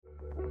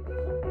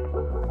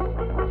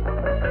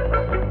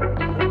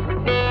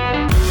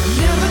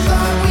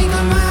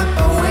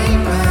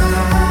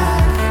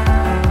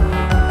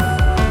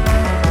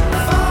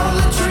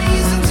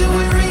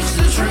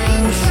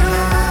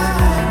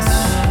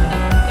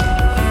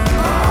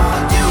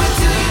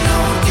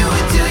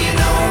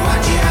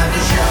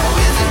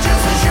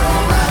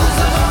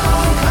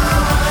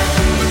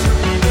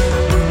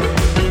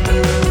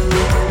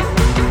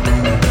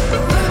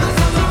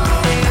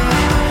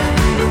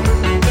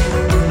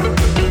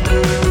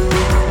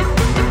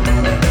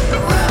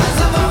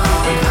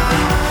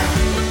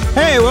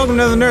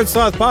Welcome to the Nerd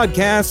Sloth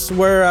Podcast,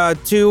 where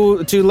two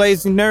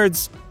lazy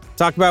nerds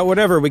talk about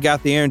whatever we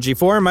got the energy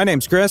for. My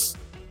name's Chris.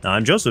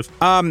 I'm Joseph.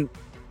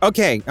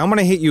 Okay, I'm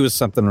gonna hit you with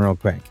something real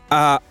quick.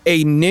 A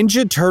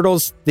Ninja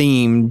Turtles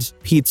themed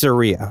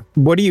pizzeria.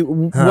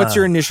 What's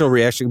your initial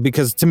reaction?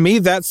 Because to me,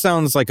 that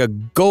sounds like a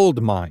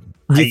gold mine.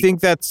 Do you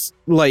think that's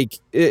like?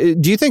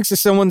 Do you think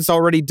someone's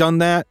already done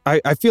that?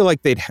 I feel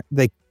like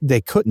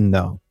they couldn't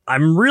though.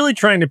 I'm really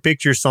trying to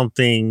picture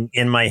something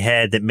in my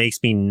head that makes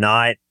me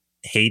not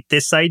hate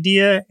this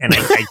idea, and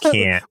I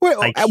can't. Wait,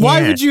 I can't.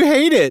 Why would you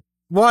hate it?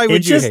 Why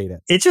would you hate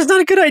it? It's just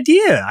not a good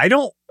idea. I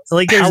don't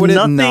like. There's How would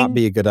nothing, it not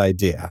be a good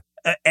idea?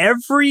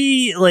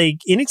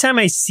 Anytime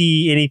I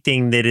see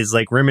anything that is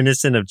like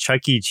reminiscent of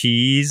Chuck E.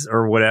 Cheese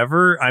or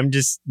whatever, I'm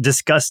just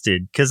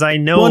disgusted because I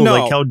know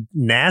like how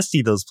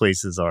nasty those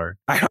places are.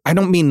 I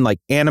don't mean like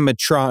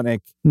animatronic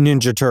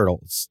Ninja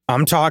Turtles.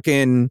 I'm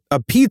talking a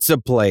pizza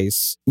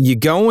place. You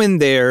go in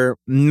there,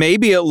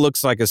 maybe it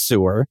looks like a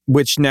sewer,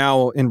 which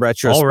now in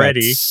retrospect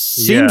already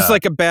seems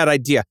like a bad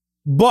idea.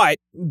 But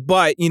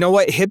you know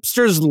what?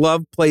 Hipsters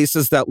love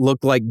places that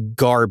look like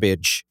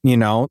garbage, you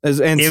know?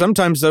 And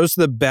sometimes those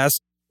are the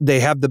best.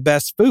 They have the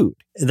best food.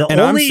 The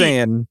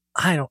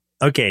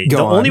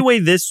only way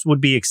this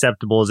would be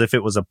acceptable is if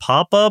it was a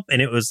pop-up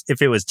and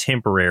if it was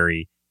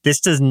temporary.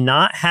 This does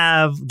not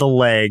have the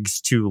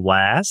legs to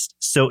last.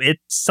 So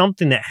it's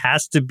something that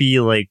has to be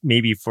like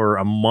maybe for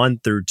a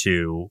month or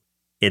two.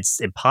 It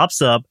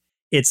pops up.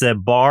 It's a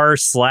bar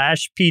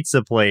 /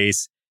 pizza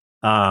place.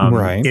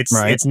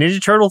 It's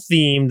Ninja Turtle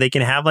themed. They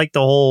can have like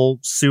the whole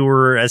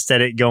sewer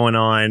aesthetic going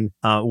on,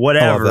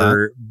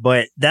 whatever.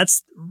 But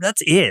that's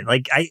it.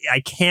 Like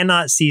I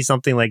cannot see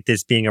something like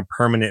this being a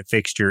permanent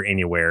fixture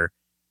anywhere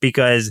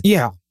because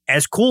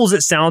as cool as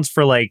it sounds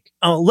for like,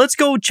 oh, let's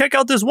go check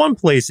out this one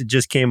place that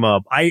just came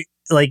up.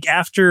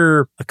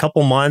 After a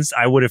couple months,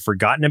 I would have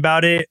forgotten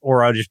about it,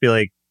 or I'll just be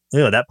like,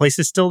 oh, that place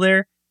is still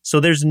there. So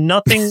there's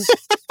nothing.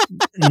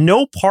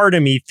 No part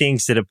of me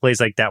thinks that a place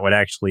like that would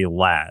actually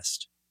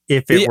last.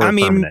 If it were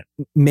permanent.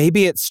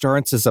 Maybe it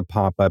starts as a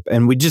pop-up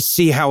and we just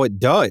see how it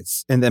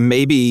does. And then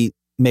maybe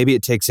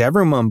it takes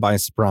everyone by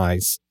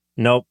surprise.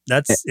 Nope.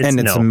 It's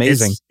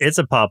amazing. It's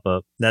a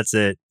pop-up. That's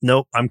it.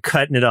 Nope. I'm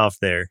cutting it off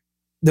there.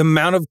 The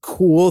amount of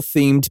cool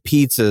themed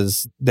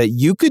pizzas that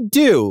you could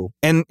do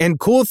and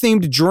cool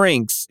themed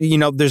drinks, you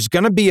know, there's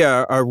going to be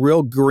a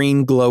real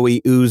green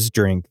glowy ooze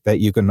drink that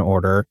you can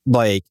order.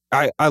 Like,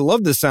 I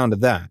love the sound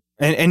of that.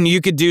 And you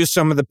could do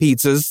some of the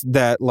pizzas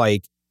that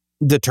like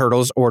the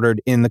Turtles ordered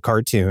in the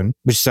cartoon,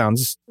 which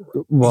sounds,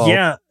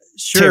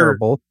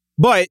 terrible.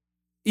 But,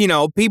 you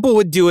know, people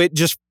would do it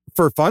just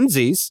for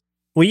funsies.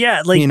 Well,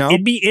 yeah, like, you know?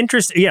 It'd be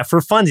interesting. Yeah, for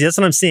funsies. That's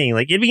what I'm saying.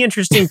 Like, it'd be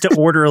interesting to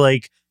order,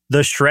 like, the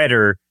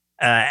Shredder,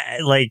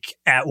 like,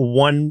 at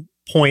one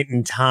point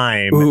in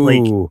time. Ooh.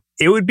 Like,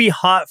 it would be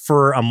hot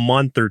for a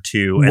month or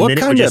two. And then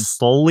it would just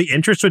slowly,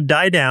 interest would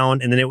die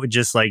down, and then it would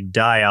just, like,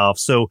 die off.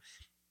 So,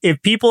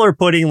 if people are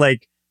putting,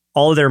 like,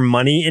 all their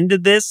money into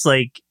this,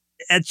 like,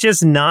 it's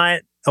just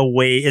not a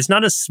way. It's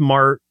not a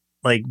smart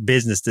like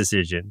business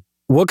decision.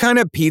 What kind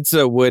of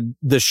pizza would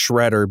the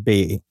Shredder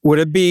be? Would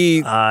it be?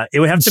 It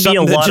would have to be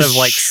a lot of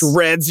like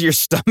shreds your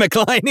stomach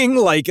lining.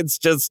 Like it's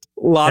just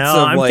lots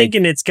of. I'm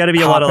thinking it's got to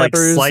be a lot of like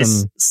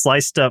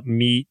sliced up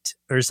meat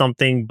or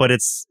something. But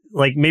it's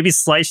like maybe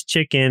sliced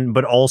chicken,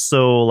 but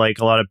also like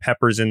a lot of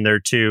peppers in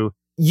there too.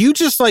 You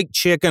just like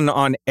chicken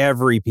on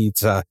every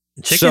pizza.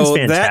 Chicken's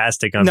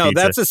fantastic on pizza. No,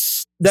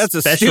 that's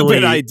a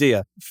stupid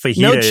idea. Fajita.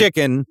 No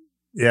chicken.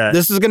 Yeah,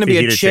 this is going to be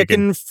a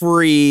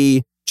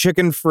chicken-free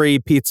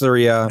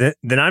pizzeria.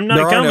 Then I'm not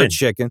coming. There are no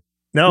chicken.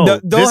 No,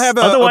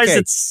 otherwise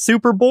it's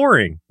super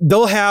boring.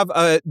 They'll have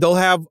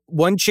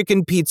one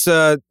chicken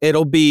pizza.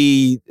 It'll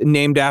be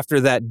named after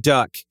that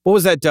duck. What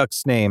was that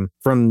duck's name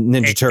from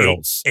Ninja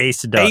Turtles?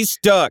 Ace Duck. Ace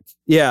Duck.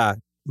 Yeah.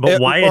 But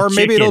why? Or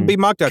maybe it'll be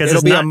Mock Duck.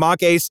 It'll be a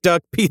Mock Ace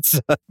Duck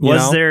pizza.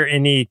 Was there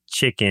any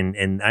chicken?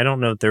 And I don't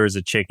know if there was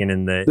a chicken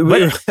in the.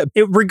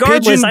 But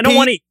regardless, I don't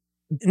want to.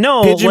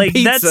 No, like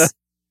pizza.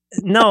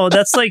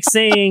 That's like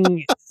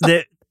saying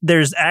that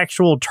there's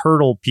actual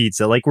turtle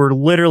pizza. Like we're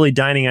literally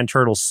dining on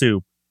turtle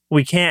soup.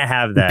 We can't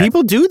have that.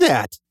 People do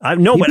that. But I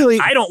don't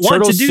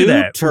want to do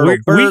that. Turtle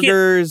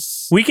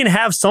burgers. We can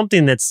have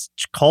something that's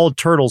called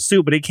turtle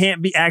soup, but it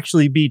can't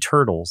actually be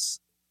turtles.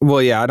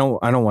 Well, yeah, I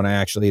don't want to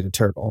actually eat a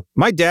turtle.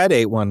 My dad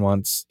ate one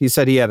once. He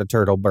said he had a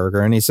turtle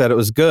burger and he said it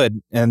was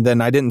good. And then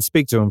I didn't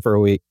speak to him for a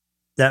week.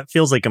 That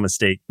feels like a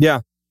mistake. Yeah.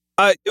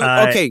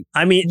 Okay.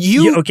 I mean,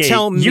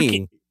 tell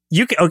me.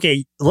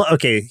 Okay.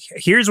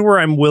 Here's where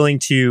I'm willing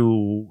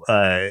to.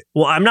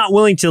 I'm not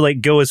willing to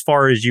like go as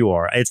far as you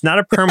are. It's not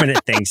a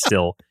permanent thing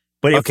still.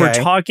 But if we're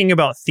talking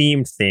about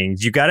themed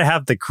things, you got to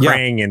have the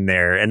Krang in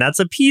there, and that's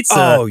a pizza.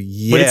 Oh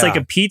yeah. But it's like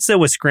a pizza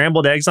with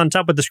scrambled eggs on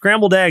top. But the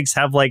scrambled eggs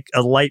have like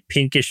a light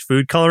pinkish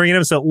food coloring in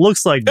them, so it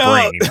looks like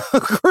brain.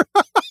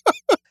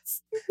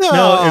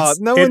 No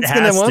one's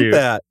gonna want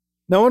that.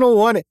 No one will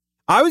want it.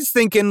 I was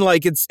thinking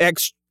like it's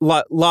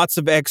lots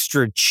of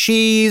extra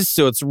cheese,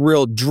 so it's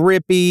real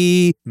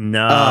drippy.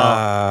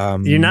 No,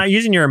 you're not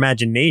using your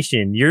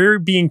imagination. You're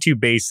being too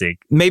basic.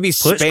 Maybe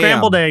put Spam.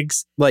 Scrambled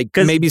eggs, like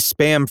maybe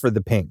Spam for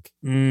the pink.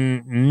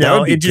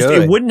 No,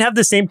 it wouldn't have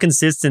the same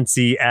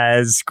consistency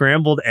as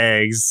scrambled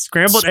eggs.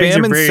 Scrambled eggs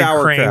are very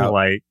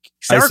Krang-like.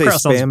 Sauerkraut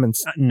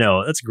sounds,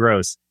 no, that's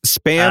gross.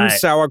 Spam,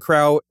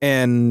 sauerkraut,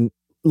 and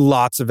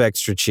lots of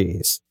extra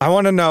cheese. I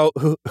want to know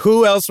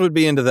who else would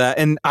be into that.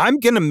 And I'm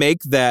going to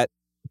make that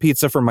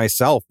pizza for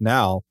myself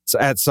now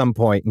at some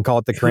point and call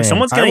it the Krang.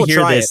 Someone's going to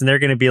hear this and they're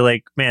going to be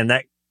like, man,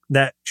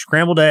 that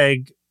scrambled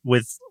egg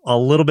with a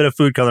little bit of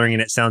food coloring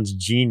in it sounds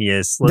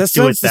genius. Let's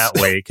do it that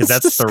way because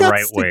that's the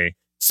right way.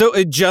 So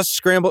it just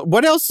scrambled.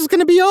 What else is going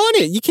to be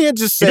on it? You can't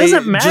just say it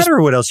doesn't matter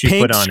what else you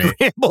put on it.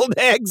 Scrambled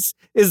eggs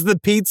is the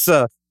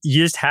pizza.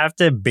 You just have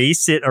to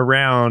base it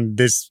around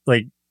this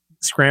like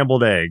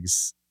scrambled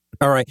eggs.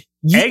 All right.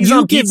 Eggs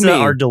on pizza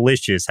are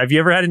delicious. Have you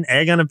ever had an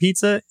egg on a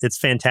pizza? It's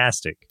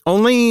fantastic.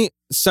 Only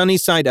sunny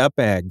side up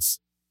eggs.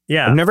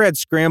 Yeah. I've never had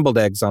scrambled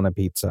eggs on a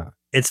pizza.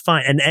 It's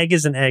fine. An egg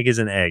is an egg is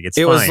an egg. It's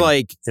fine.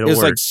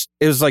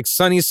 It was like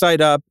sunny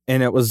side up,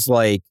 and it was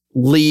like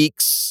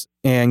leeks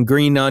and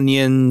green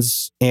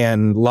onions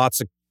and lots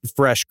of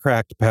fresh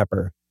cracked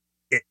pepper.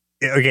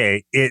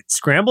 It's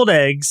scrambled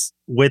eggs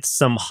with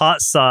some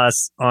hot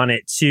sauce on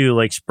it too,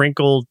 like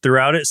sprinkled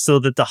throughout it, so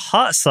that the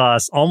hot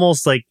sauce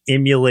almost like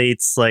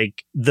emulates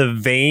like the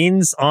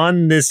veins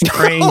on this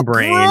Krang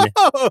brain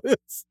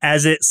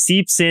as it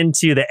seeps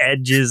into the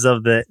edges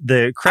of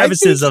the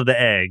crevices of the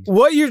egg.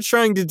 What you're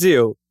trying to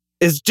do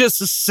is just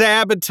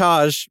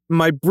sabotage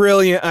my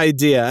brilliant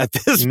idea at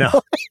this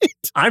point.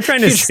 I'm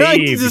trying to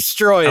trying to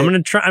destroy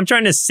it. I'm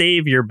trying to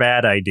save your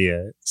bad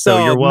idea.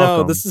 So you're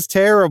welcome. No, this is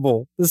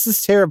terrible.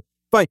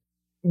 But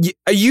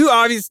you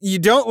obviously you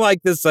don't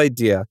like this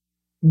idea.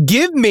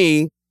 Give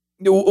me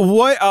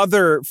what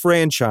other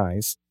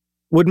franchise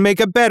would make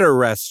a better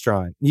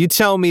restaurant. You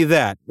tell me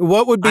that.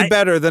 What would be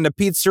better than a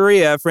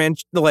pizzeria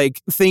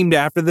themed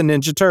after the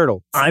Ninja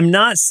Turtle? I'm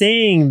not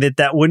saying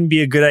that wouldn't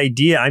be a good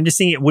idea. I'm just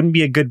saying it wouldn't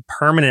be a good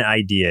permanent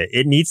idea.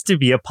 It needs to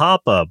be a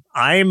pop-up.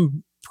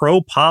 I'm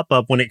pro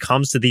pop-up when it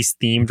comes to these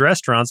themed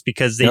restaurants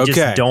because they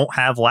just don't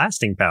have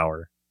lasting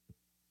power.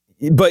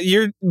 But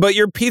your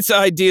pizza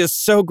idea is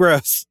so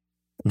gross.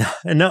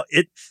 No,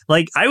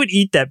 I would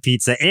eat that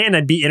pizza and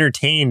I'd be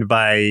entertained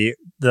by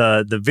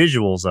the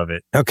visuals of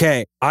it.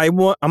 Okay, I'm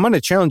going to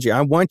challenge you.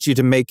 I want you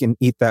to make and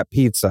eat that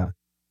pizza.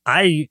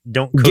 I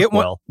don't cook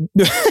well.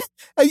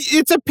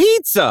 It's a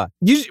pizza.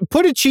 You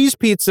put a cheese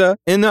pizza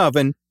in the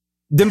oven,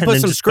 then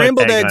put some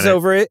scrambled eggs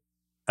over it.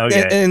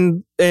 Okay.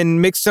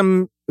 And mix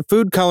some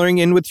food coloring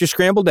in with your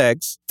scrambled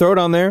eggs. Throw it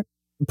on there.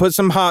 Put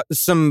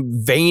some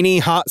veiny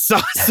hot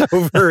sauce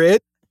over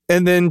it,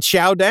 and then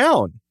chow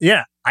down.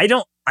 Yeah, I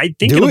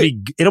think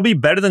it'll be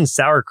better than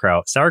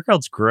sauerkraut.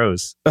 Sauerkraut's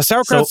gross.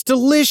 Sauerkraut's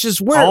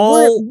delicious. What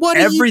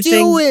are you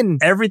doing?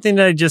 Everything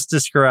that I just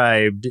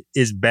described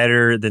is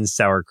better than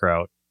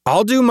sauerkraut.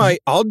 I'll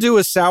do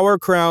a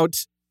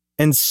sauerkraut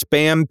and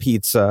Spam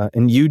pizza,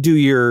 and you do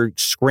your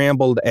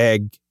scrambled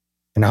egg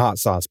and hot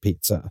sauce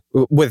pizza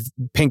with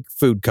pink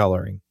food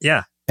coloring.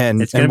 Yeah,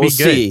 and it's gonna be good.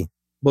 See.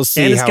 We'll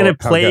see. And it's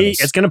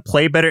gonna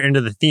play better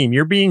into the theme.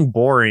 You're being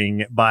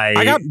boring by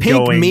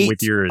going meat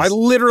with yours. I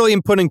literally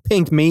am putting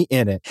pink meat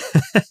in it.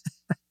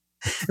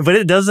 But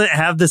it doesn't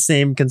have the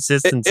same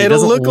consistency.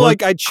 It'll look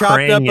like I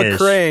chopped up a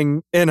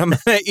Krang and I'm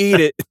gonna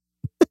eat it.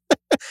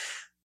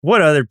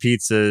 What other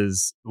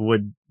pizzas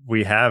would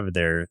we have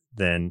there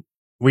then?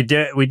 We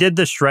did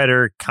the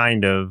shredder,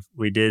 kind of.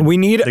 We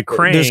need the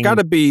Krang. There's got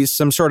to be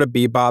some sort of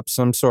bebop,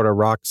 some sort of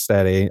rock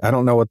steady. I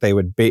don't know what they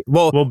would be.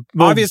 Well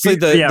obviously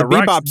the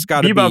bebop's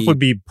got to be bebop would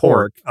be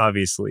pork,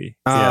 obviously.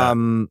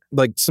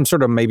 Like some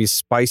sort of maybe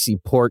spicy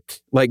pork,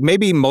 like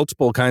maybe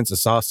multiple kinds of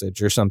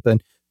sausage or something.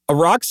 A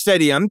rock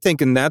steady, I'm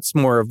thinking that's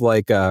more of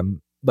like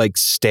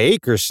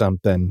steak or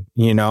something,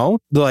 you know,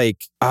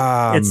 like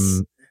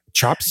it's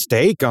chopped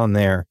steak on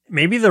there.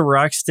 Maybe the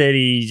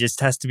Rocksteady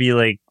just has to be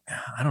like,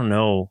 I don't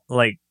know,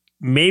 like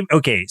maybe.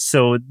 Okay,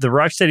 so the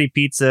Rocksteady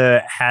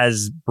pizza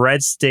has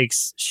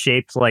breadsticks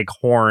shaped like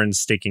horns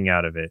sticking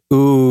out of it.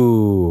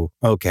 Ooh,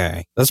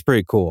 okay, that's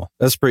pretty cool.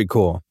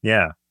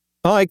 Yeah,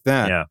 I like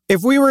that. Yeah.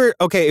 If we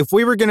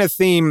were gonna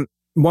theme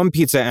one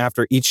pizza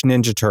after each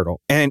Ninja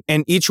Turtle, and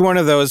each one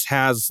of those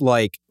has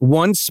like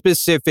one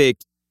specific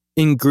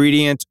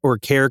ingredient or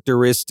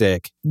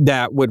characteristic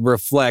that would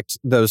reflect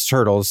those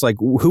turtles, like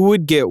who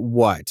would get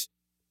what?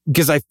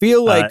 Because I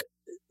feel like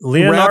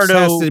Leonardo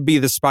Ref's has to be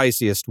the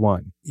spiciest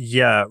one.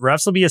 Yeah,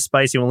 Ref's will be a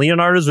spicy one.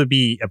 Leonardo's would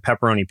be a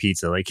pepperoni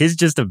pizza. Like his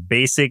just a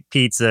basic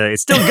pizza.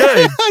 It's still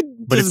good,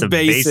 but it's a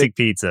basic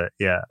pizza.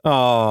 Yeah.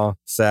 Oh,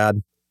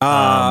 sad.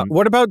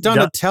 What about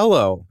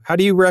Donatello? How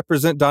do you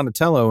represent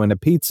Donatello in a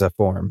pizza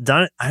form?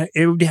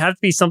 It would have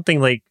to be something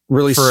like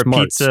really for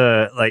smart. A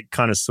pizza like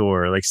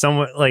connoisseur, like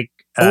someone like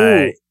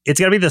it's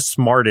got to be the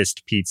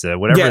smartest pizza,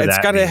 whatever. Yeah, it's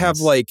got to have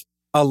like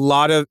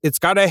it's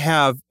got to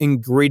have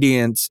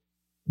ingredients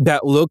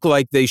that look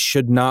like they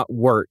should not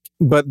work.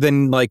 But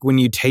then like when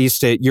you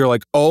taste it, you're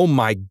like, oh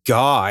my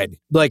God.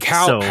 Like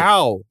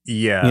how?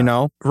 Yeah. You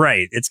know?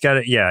 Right. It's got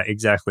to, yeah,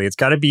 exactly. It's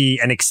got to be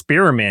an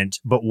experiment,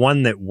 but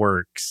one that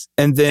works.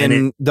 And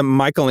then the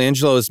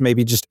Michelangelo is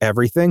maybe just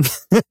everything.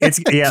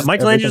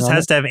 Michelangelo's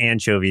has to have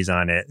anchovies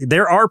on it.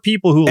 There are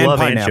people who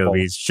love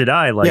anchovies.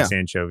 Shadai likes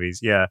anchovies.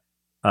 Yeah.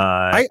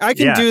 I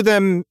can do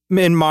them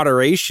in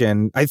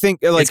moderation. I think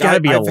like it's got to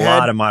be a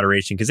lot of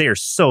moderation because they are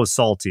so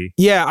salty.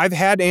 Yeah, I've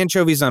had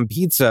anchovies on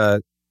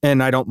pizza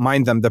and I don't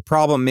mind them. The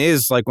problem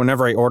is like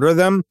whenever I order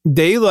them,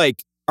 they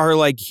like are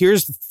like,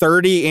 here's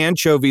 30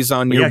 anchovies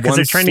on your one slice. Yeah, because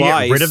they're trying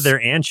to get rid of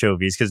their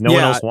anchovies because no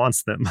one else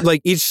wants them.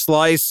 Like each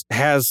slice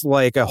has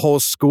like a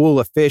whole school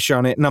of fish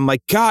on it, and I'm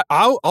like, God,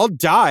 I'll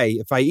die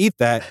if I eat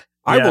that.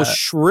 I will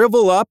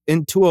shrivel up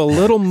into a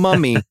little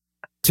mummy.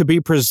 To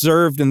be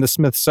preserved in the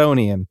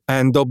Smithsonian.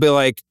 And they'll be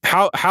like,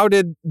 how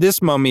did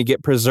this mummy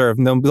get preserved?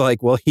 And they'll be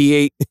like, well,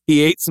 he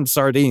ate some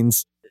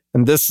sardines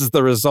and this is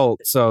the result.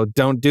 So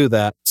don't do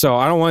that. So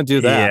I don't want to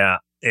do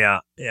that.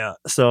 Yeah.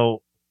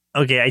 So,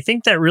 okay. I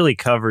think that really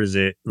covers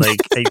it. Like,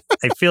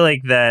 I feel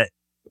like that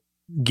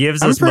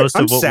gives us most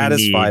of what we need. I'm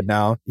satisfied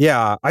now.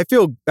 Yeah. I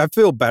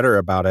feel better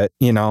about it,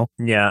 you know?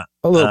 Yeah.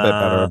 A little bit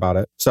better about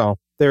it. So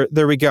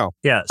there we go.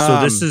 Yeah.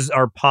 So this is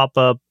our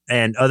pop-up.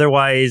 And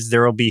otherwise,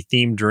 there will be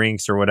themed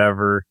drinks or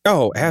whatever.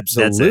 Oh,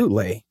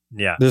 absolutely.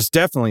 Yeah. There's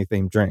definitely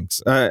themed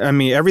drinks. I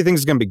mean,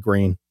 everything's going to be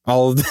green.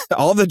 All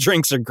the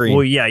drinks are green.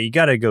 Well, yeah, you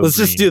got to go Let's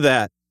green. just do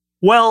that.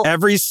 Well,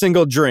 every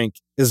single drink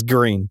is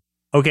green.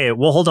 Okay,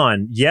 well, hold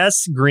on.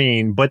 Yes,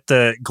 green, but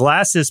the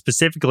glasses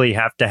specifically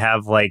have to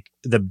have like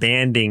the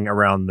banding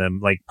around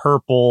them, like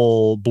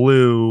purple,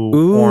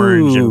 blue,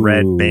 orange, and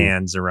red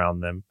bands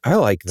around them. I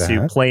like that.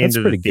 To play That's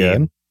into the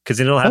theme. Good. Because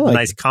it'll have a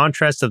nice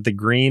contrast of the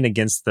green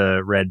against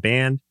the red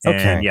band.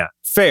 And yeah.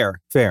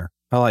 Fair.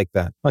 I like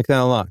that. I like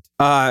that a lot.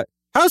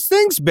 How's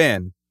things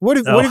been?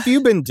 What have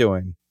you been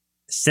doing?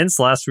 Since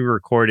last we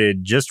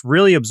recorded, just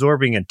really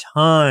absorbing a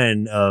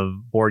ton of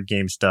board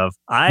game stuff.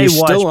 I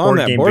watch board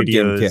game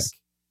videos.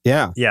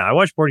 Yeah, I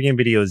watch board game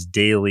videos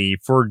daily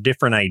for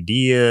different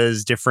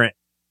ideas, different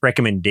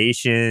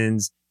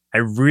recommendations.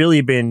 I've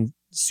really been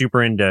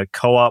super into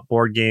co-op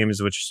board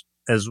games, which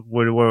as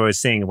what I was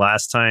saying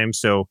last time.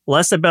 So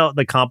less about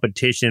the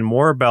competition,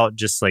 more about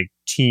just like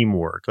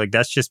teamwork. Like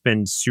that's just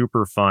been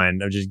super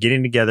fun of just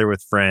getting together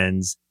with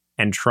friends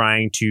and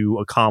trying to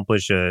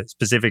accomplish a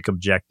specific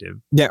objective.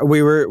 Yeah,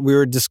 we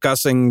were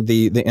discussing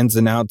the ins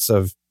and outs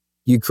of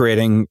you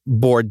creating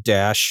Board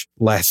Dash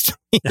last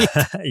week.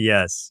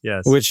 Yes.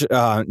 Which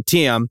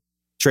TM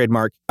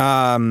trademark.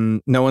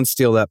 No one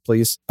steal that,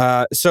 please.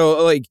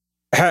 So like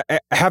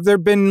have there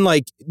been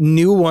like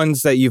new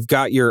ones that you've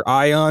got your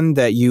eye on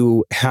that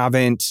you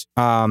haven't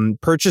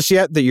purchased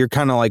yet that you're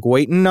kind of like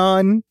waiting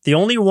on? The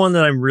only one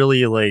that I'm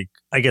really like,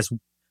 I guess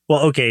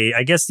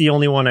the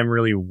only one I'm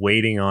really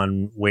waiting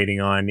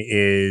on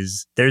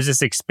is there's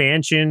this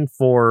expansion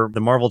for the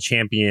Marvel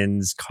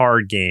Champions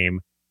card game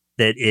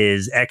that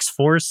is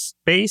X-Force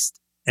based,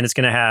 and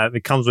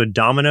it comes with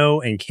Domino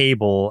and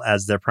Cable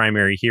as their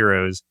primary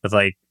heroes with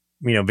like,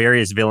 you know,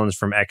 various villains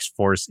from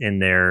X-Force in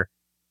there.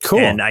 Cool.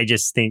 And I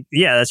just think,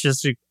 that's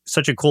just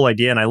such a cool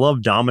idea. And I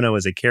love Domino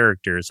as a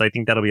character. So I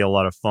think that'll be a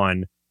lot of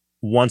fun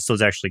once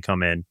those actually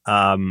come in.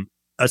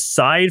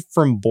 Aside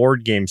from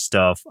board game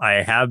stuff,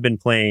 I have been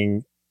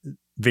playing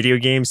video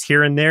games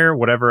here and there,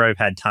 whatever I've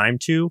had time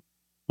to,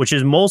 which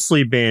has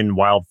mostly been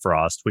Wild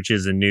Frost, which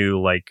is a new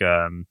like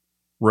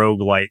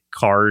roguelike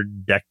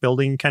card deck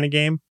building kind of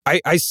game.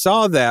 I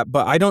saw that,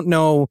 but I don't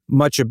know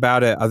much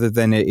about it other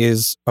than it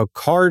is a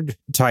card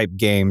type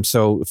game.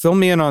 So fill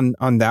me in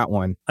on that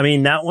one. I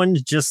mean, that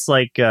one's just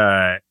like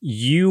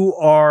you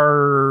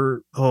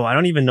are, I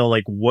don't even know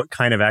like what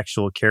kind of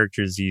actual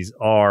characters these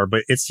are,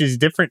 but it's just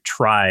different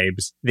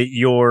tribes that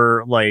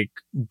you're like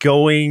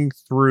going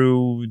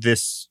through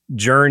this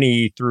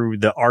journey through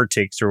the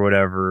Arctics or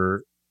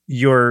whatever.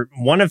 You're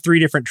one of 3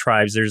 different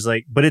tribes. There's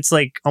like, but it's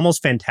like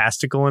almost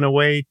fantastical in a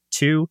way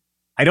too.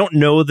 I don't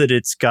know that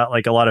it's got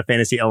like a lot of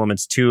fantasy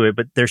elements to it,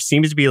 but there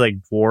seems to be like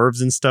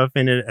dwarves and stuff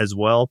in it as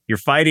well. You're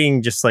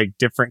fighting just like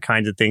different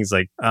kinds of things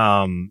like,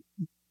 I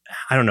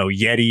don't know,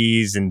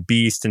 yetis and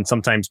beasts and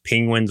sometimes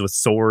penguins with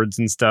swords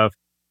and stuff.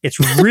 It's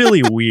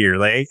really weird.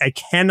 Like I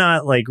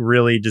cannot like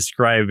really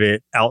describe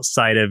it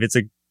outside of it's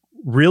a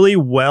really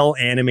well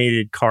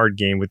animated card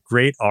game with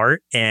great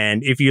art.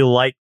 And if you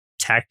like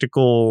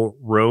tactical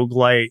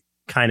roguelite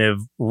kind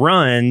of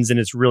runs, and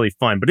it's really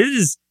fun, but it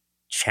is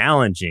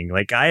challenging.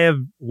 Like I have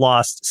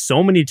lost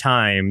so many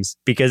times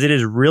because it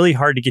is really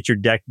hard to get your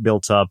deck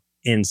built up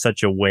in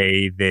such a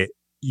way that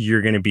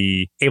you're going to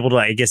be able to,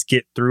 I guess,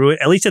 get through it,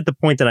 at least at the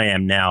point that I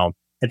am now.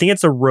 I think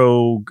it's a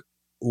rogue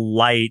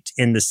light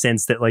in the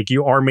sense that like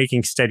you are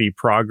making steady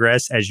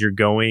progress as you're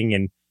going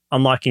and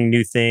unlocking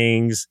new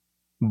things,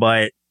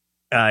 but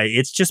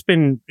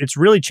it's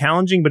really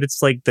challenging, but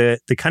it's like the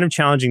kind of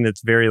challenging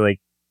that's very like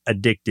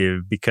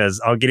addictive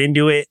because I'll get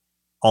into it,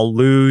 I'll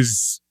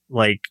lose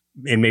like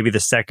in maybe the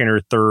second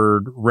or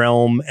third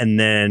realm, and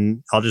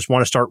then I'll just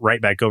want to start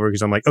right back over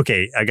because I'm like,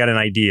 okay, I got an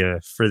idea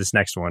for this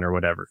next one or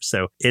whatever.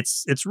 So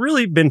it's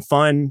really been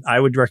fun. I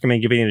would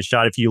recommend giving it a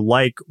shot if you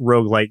like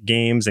roguelike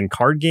games and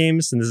card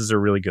games, and this is a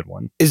really good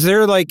one. Is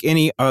there like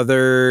any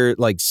other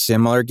like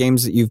similar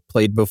games that you've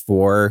played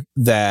before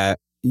that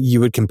you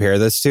would compare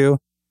this to?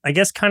 I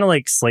guess kind of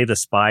like Slay the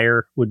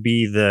Spire would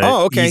be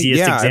the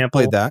easiest example.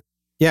 I played that.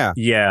 Yeah.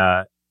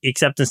 Yeah.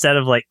 Except instead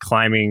of like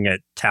climbing a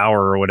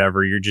tower or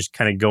whatever, you're just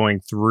kind of going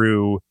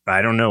through,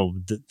 I don't know,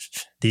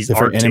 these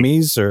different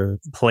enemies or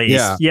place.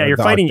 Yeah, you're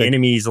fighting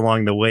enemies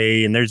along the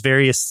way, and there's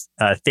various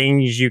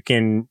things you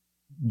can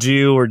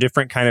do or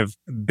different kind of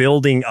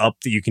building up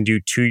that you can do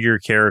to your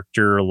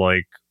character.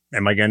 Like,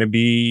 am I going to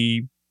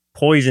be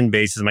poison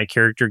based? Is my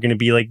character going to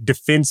be like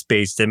defense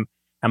based?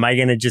 Am I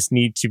going to just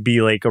need to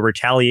be like a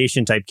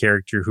retaliation type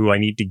character who I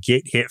need to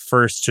get hit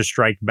first to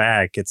strike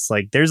back? It's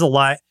like there's a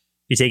lot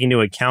you take into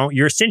account.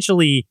 You're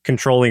essentially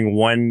controlling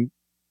one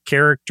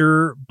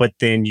character, but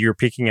then you're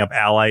picking up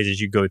allies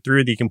as you go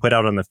through that you can put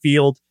out on the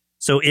field.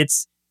 So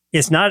it's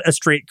not a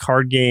straight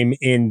card game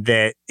in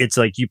that it's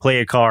like you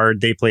play a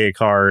card, they play a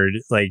card,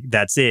 like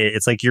that's it.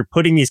 It's like you're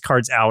putting these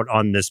cards out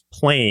on this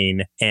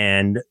plane,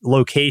 and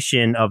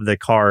location of the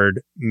card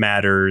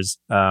matters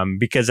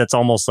because that's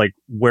almost like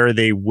where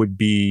they would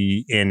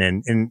be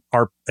in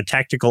a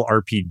tactical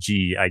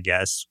RPG, I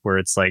guess, where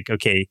it's like,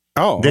 okay,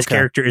 this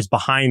character is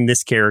behind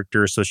this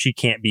character, so she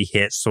can't be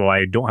hit, so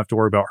I don't have to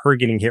worry about her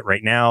getting hit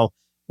right now.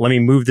 Let me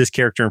move this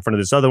character in front of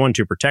this other one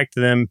to protect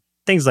them.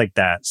 Things like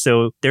that.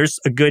 So there's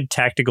a good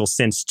tactical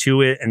sense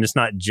to it, and it's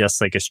not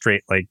just like a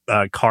straight like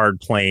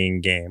card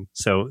playing game.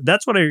 So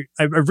that's what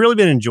I've really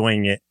been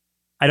enjoying it.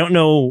 I don't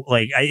know,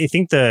 like I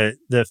think the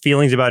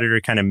feelings about it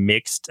are kind of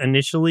mixed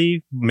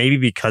initially, maybe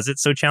because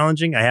it's so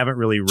challenging. I haven't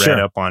really read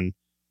up on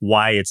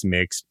why it's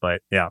mixed,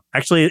 but yeah,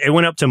 actually it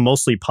went up to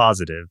mostly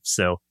positive.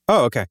 So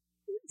okay.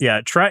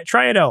 Yeah, try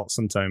it out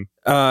sometime.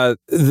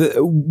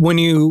 When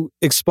you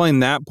explain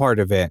that part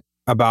of it,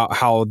 about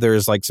how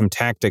there's like some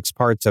tactics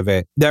parts of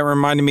it, that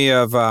reminded me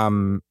of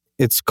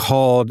it's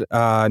called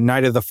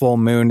Night of the Full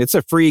Moon. It's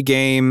a free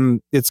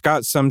game. It's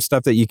got some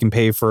stuff that you can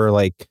pay for,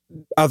 like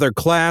other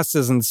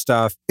classes and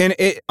stuff. And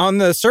it, on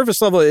the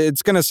surface level,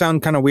 it's going to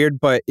sound kind of weird,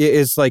 but it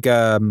is like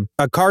a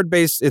card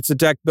based, it's a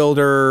deck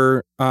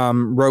builder,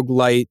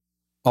 roguelite,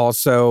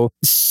 also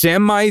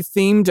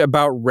semi-themed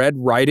about Red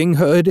Riding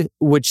Hood,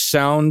 which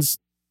sounds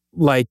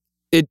like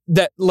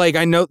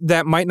I know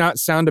that might not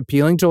sound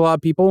appealing to a lot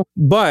of people,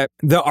 but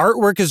the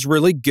artwork is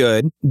really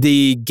good.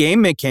 The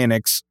game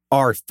mechanics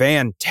are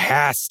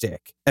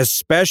fantastic,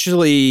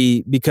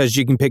 especially because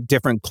you can pick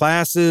different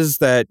classes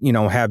that, you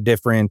know, have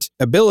different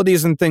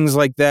abilities and things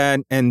like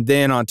that. And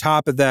then on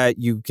top of that,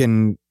 you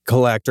can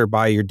collect or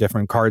buy your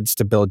different cards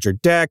to build your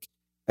deck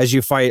as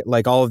you fight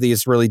like all of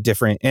these really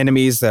different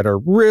enemies that are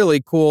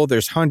really cool.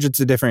 There's hundreds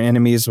of different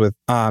enemies with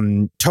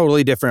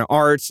totally different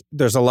art.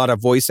 There's a lot of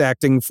voice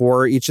acting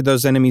for each of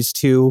those enemies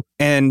too.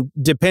 And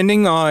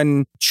depending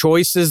on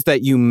choices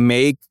that you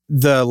make,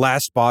 the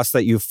last boss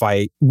that you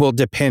fight will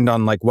depend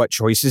on like what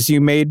choices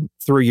you made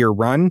through your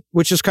run,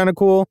 which is kind of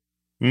cool.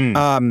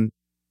 And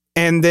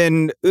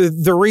then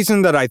the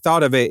reason that I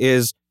thought of it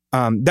is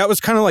that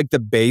was kind of like the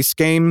base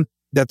game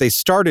that they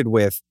started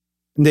with.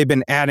 They've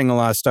been adding a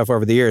lot of stuff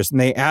over the years, and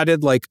they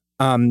added like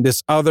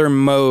this other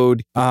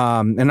mode.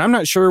 And I'm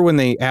not sure when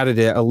they added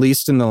it, at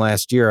least in the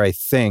last year, I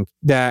think,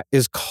 that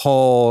is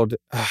called,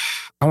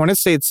 I want to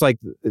say it's like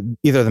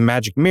either the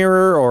Magic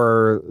Mirror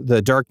or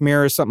the Dark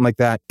Mirror, something like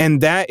that. And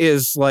that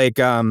is like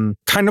kind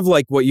of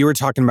like what you were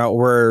talking about,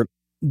 where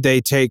they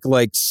take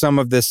like some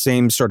of the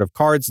same sort of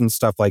cards and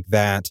stuff like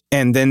that,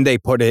 and then they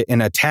put it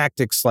in a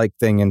tactics like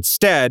thing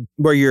instead,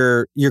 where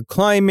you're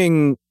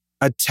climbing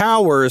a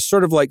tower,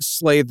 sort of like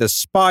Slay the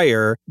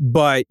Spire,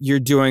 but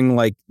you're doing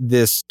like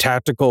this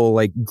tactical,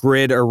 like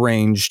grid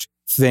arranged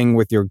thing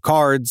with your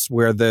cards,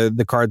 where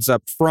the cards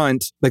up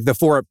front, like the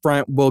 4 up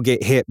front will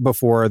get hit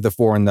before the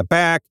 4 in the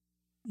back.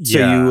 So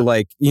you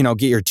like, you know,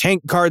 get your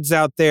tank cards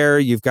out there.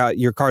 You've got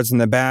your cards in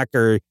the back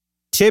are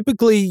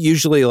typically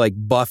usually like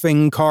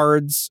buffing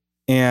cards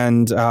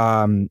and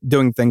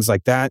doing things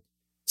like that.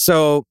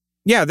 So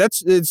yeah,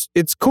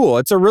 it's cool.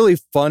 It's a really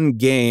fun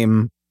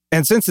game.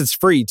 And since it's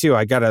free too,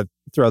 I gotta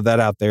throw that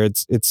out there.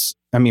 It's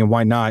I mean,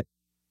 why not?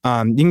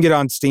 You can get it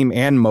on Steam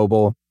and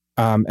mobile.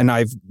 And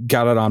I've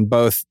got it on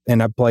both,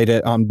 and I've played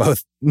it on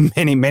both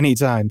many, many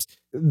times.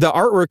 The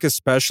artwork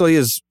especially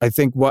is, I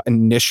think, what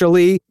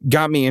initially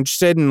got me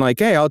interested in like,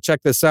 hey, I'll check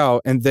this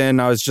out. And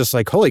then I was just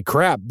like, holy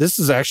crap, this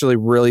is actually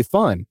really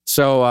fun.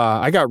 So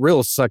I got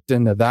real sucked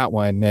into that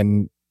one.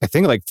 And I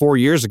think like 4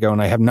 years ago,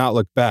 and I have not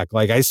looked back.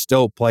 Like I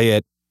still play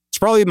it. It's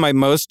probably my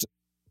most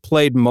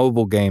played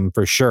mobile game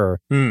for sure.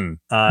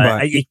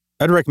 I'd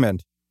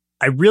recommend.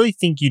 I really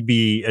think you'd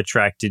be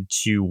attracted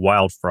to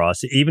Wild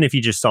Frost, even if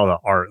you just saw the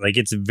art. Like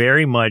it's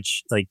very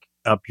much like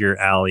up your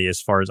alley as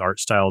far as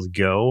art styles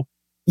go.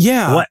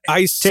 Yeah,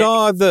 I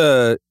saw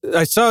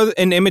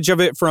an image of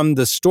it from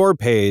the store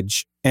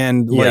page,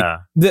 and like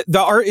the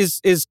art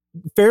is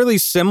fairly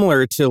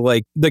similar to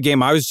like the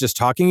game I was just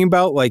talking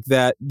about, like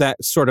that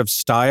sort of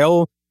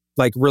style,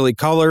 like really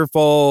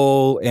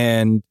colorful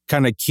and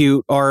kind of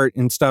cute art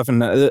and stuff.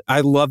 And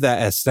I love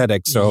that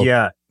aesthetic. So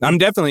yeah, I'm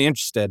definitely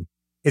interested.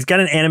 It's got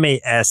an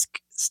anime-esque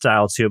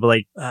style to it, but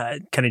like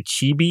kind of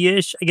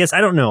chibi-ish, I guess.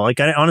 I don't know. Like,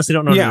 I honestly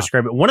don't know how to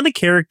describe it. One of the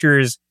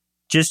characters,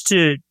 just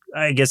to,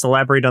 I guess,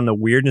 elaborate on the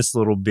weirdness a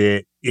little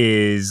bit,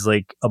 is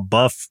like a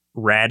buff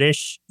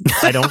radish.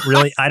 I don't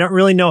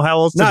really know how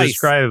else to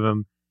describe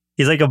him.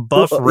 He's like a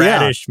buff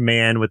radish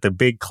man with a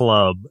big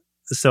club.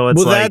 So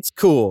it's that's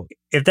cool.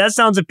 If that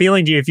sounds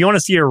appealing to you, if you want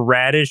to see a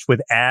radish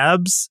with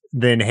abs,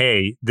 then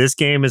hey, this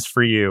game is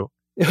for you.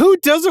 Who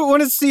doesn't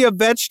want to see a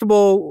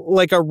vegetable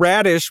like a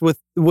radish with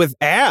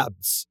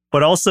abs?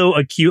 But also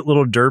a cute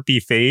little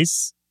derpy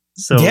face.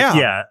 So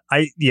yeah.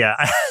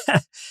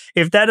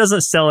 If that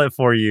doesn't sell it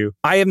for you.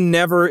 I have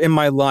never in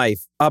my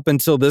life up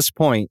until this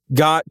point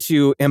got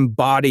to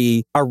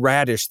embody a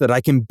radish that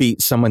I can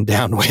beat someone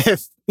down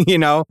with, you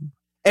know?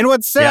 And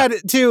what's sad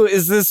too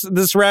is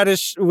this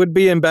radish would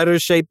be in better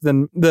shape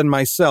than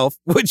myself,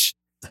 which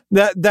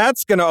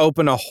that's going to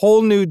open a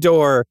whole new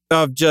door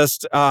of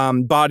just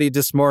body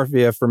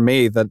dysmorphia for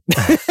me. That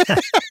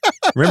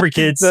remember,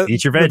 kids,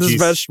 eat your veggies. This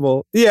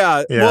vegetable,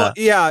 yeah. Well,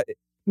 yeah.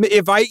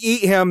 If I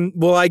eat him,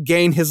 will I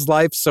gain his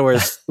life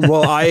source?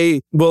 Will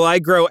I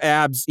grow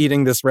abs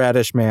eating this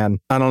radish man?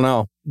 I don't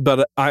know,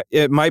 but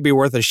it might be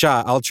worth a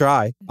shot. I'll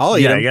try. I'll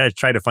eat him. You got to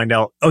try to find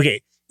out.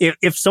 Okay.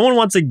 If someone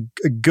wants a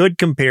good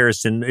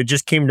comparison, it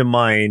just came to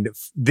mind.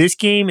 This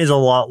game is a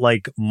lot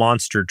like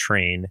Monster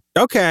Train.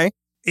 Okay.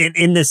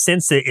 In the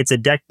sense that it's a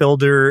deck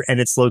builder and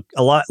it's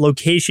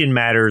location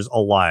matters a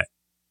lot.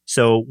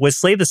 So with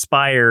Slay the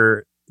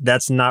Spire,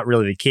 that's not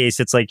really the case.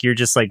 It's like you're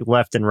just like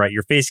left and right.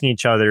 You're facing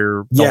each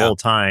other the whole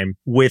time.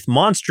 With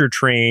Monster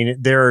Train,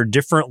 there are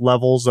different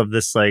levels of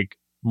this like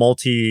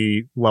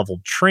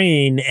multi-level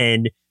train,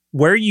 and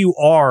where you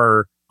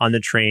are on the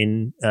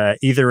train,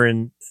 either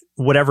in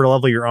whatever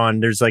level you're on,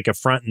 there's like a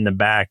front and the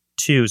back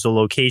too. So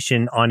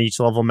location on each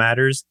level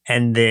matters.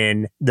 And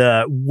then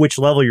which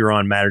level you're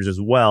on matters as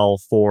well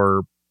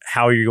for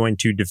how you're going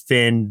to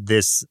defend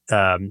this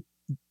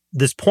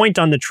point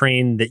on the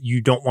train that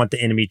you don't want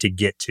the enemy to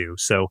get to.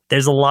 So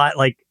there's a lot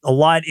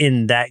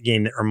in that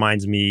game that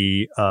reminds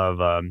me of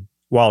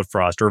Wild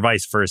Frost or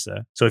vice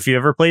versa. So if you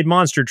ever played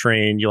Monster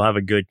Train, you'll have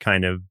a good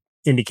kind of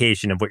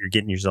indication of what you're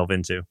getting yourself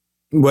into.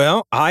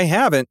 Well, I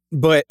haven't,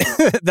 but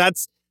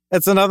that's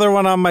another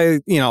one on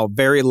my,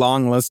 very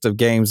long list of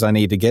games I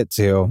need to get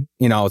to.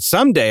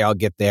 Someday I'll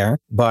get there,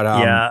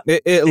 but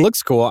it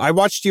looks cool. I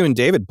watched you and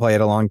David play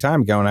it a long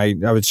time ago,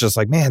 and I was just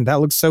like, man,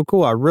 that looks so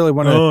cool. I really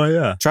want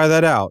to try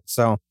that out.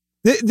 So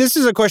this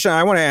is a question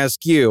I want to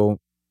ask you,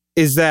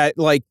 is that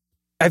like,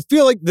 I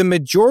feel like the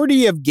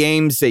majority of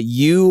games that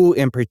you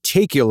in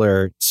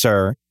particular,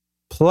 sir,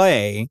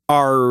 play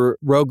are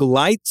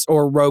roguelites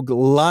or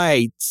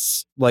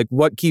roguelites. Like,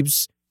 what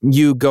keeps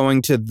you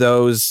going to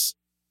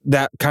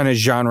that kind of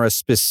genre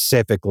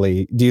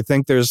specifically? Do you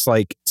think there's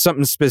like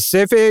something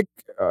specific?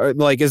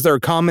 Like, is there a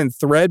common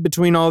thread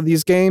between all of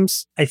these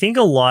games? I think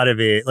a lot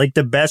of it, like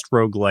the best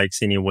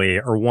roguelikes anyway,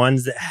 are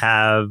ones that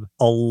have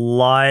a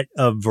lot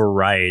of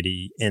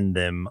variety in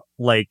them.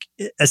 Like,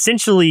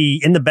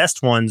 essentially, in the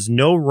best ones,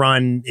 no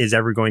run is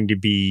ever going to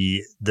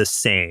be the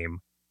same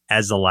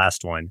as the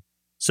last one.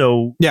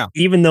 So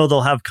even though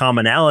they'll have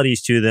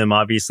commonalities to them,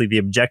 obviously the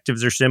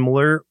objectives are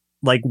similar.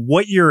 Like,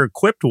 what you're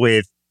equipped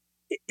with,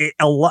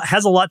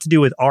 has a lot to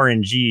do with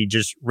RNG,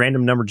 just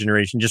random number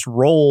generation, just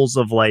rolls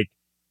of like,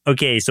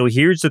 okay, so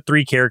here's the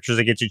 3 characters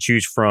I get to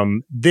choose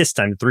from this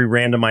time, 3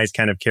 randomized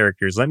kind of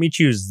characters. Let me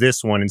choose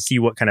this one and see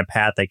what kind of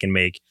path I can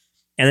make.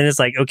 And then it's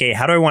like, okay,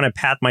 how do I want to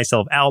path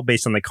myself out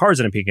based on the cards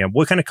that I'm picking up?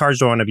 What kind of cards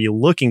do I want to be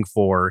looking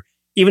for?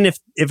 Even if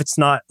it's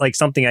not like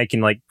something I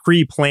can like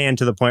pre-plan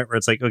to the point where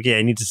it's like, okay,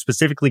 I need to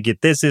specifically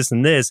get this,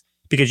 and this,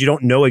 because you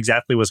don't know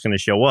exactly what's going to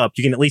show up.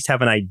 You can at least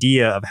have an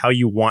idea of how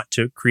you want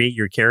to create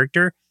your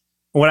character.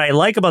 What I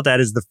like about that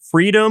is the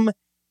freedom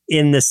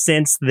in the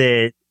sense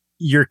that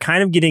you're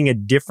kind of getting a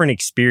different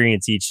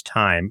experience each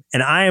time.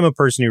 And I am a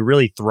person who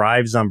really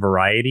thrives on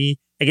variety.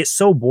 I get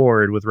so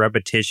bored with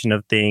repetition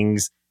of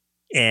things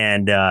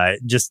and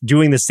just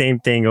doing the same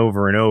thing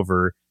over and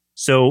over.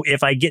 So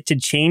if I get to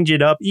change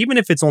it up, even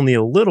if it's only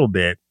a little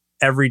bit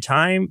every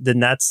time, then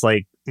that's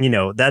like,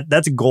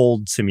 that's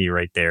gold to me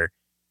right there,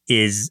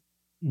 is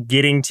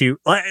getting to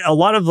a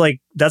lot of like,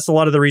 that's a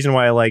lot of the reason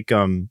why I like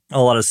a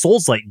lot of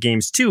Souls-like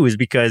games too, is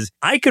because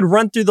I could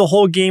run through the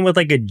whole game with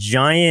like a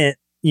giant,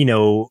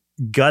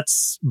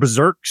 guts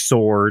berserk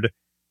sword,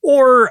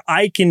 or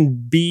I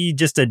can be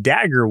just a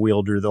dagger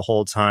wielder the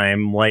whole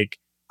time. Like,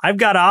 I've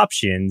got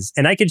options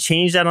and I could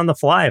change that on the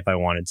fly if I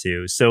wanted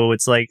to. So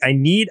it's like, I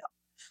need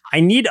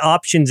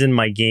options in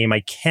my game.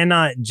 I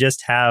cannot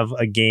just have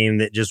a game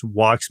that just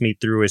walks me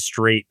through a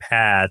straight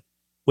path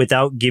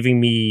without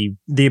giving me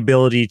the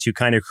ability to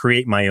kind of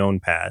create my own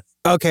path.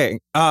 Okay.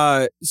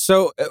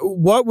 So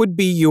what would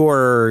be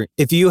your,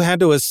 if you had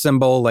to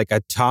assemble like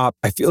a top,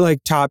 I feel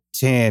like top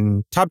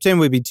 10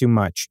 would be too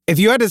much. If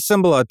you had to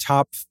assemble a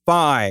top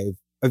 5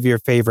 of your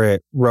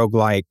favorite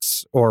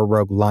roguelikes or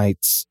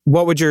roguelites,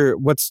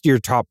 what's your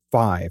top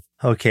 5?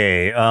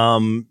 Okay.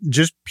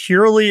 Just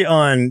purely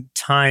on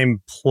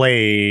time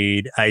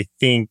played, I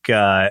think,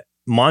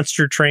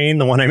 Monster Train,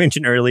 the one I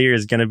mentioned earlier,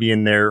 is going to be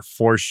in there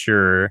for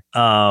sure.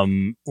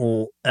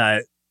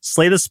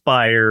 Slay the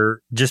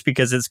Spire, just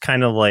because it's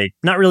kind of like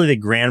not really the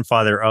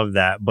grandfather of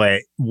that,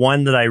 but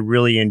one that I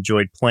really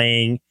enjoyed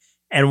playing,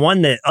 and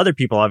one that other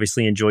people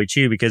obviously enjoy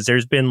too, because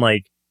there's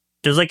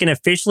an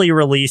officially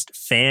released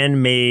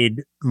fan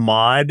made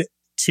mod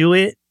to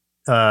it.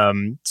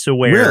 So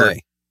where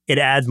really? It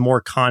adds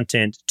more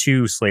content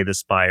to Slay the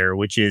Spire,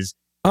 which is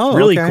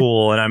really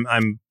cool. And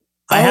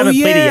I haven't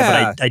played it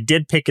yet, but I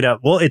did pick it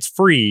up. Well, it's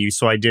free,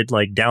 so I did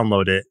like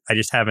download it. I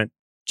just haven't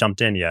jumped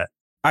in yet.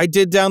 I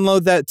did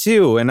download that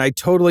too, and I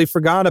totally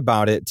forgot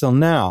about it till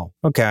now.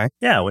 Okay.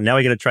 Yeah, well, now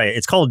I got to try it.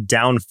 It's called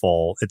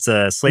Downfall. It's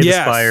a Slay the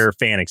Spire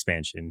fan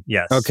expansion.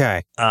 Yes.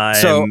 Okay.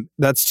 So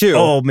that's 2.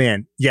 Oh,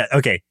 man. Yeah,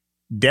 okay.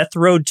 Death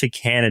Road to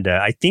Canada.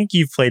 I think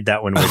you've played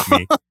that one with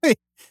me.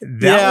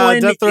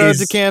 Death Road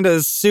to Canada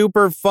is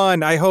super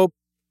fun. I hope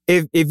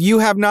if you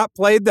have not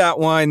played that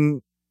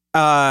one,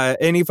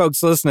 any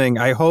folks listening,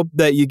 I hope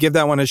that you give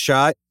that one a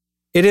shot.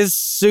 It is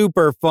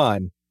super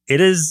fun. It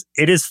is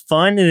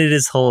fun and it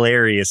is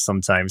hilarious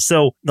sometimes.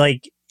 So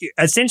like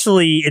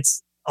essentially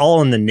it's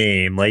all in the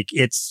name. Like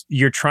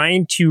you're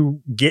trying to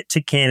get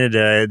to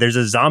Canada. There's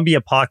a zombie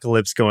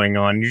apocalypse going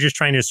on. You're just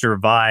trying to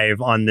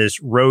survive on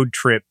this road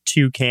trip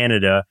to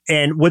Canada.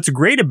 And what's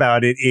great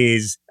about it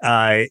is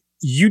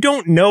you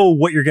don't know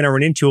what you're going to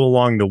run into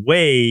along the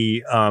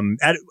way.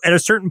 At a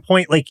certain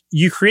point, like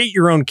you create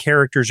your own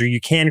characters, or you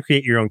can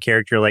create your own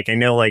character. Like I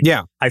know, like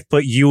I've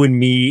put you and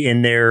me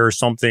in there or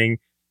something.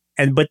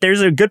 But there's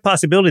a good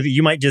possibility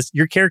that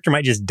your character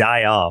might just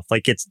die off.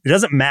 Like it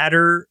doesn't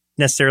matter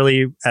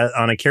necessarily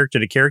on a character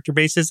to character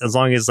basis, as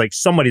long as like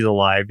somebody's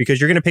alive, because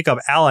you're going to pick up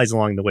allies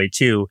along the way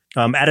too.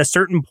 At a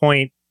certain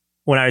point,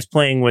 when I was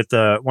playing with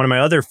one of my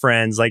other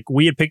friends, like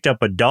we had picked up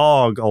a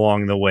dog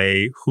along the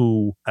way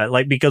who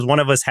because one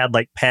of us had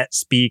like pet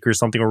speak or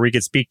something where we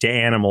could speak to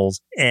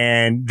animals,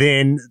 and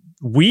then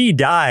we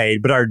died,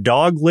 but our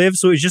dog lived.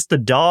 So it was just the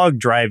dog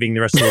driving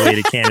the rest of the way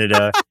to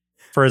Canada.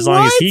 For as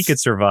long as he could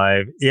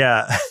survive.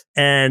 Yeah.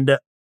 And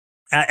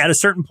at a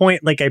certain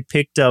point, like I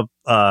picked up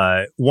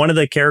one of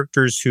the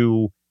characters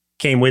who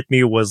came with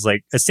me was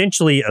like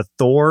essentially a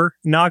Thor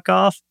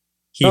knockoff.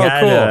 He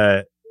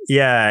had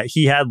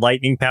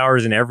lightning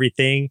powers and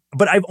everything,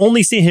 but I've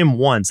only seen him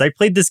once. I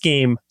played this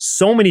game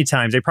so many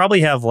times. I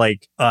probably have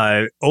like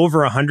over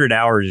 100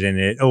 hours in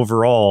it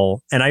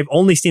overall, and I've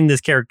only seen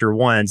this character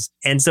once.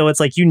 And so it's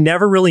like you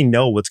never really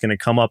know what's going to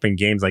come up in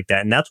games like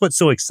that. And that's what's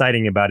so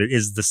exciting about it,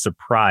 is the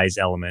surprise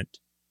element.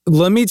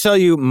 Let me tell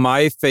you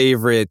my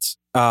favorite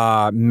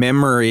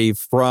memory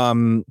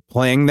from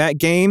playing that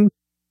game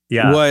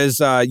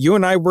was you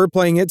and I were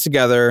playing it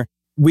together.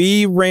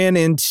 We ran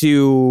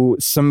into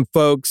some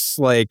folks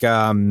like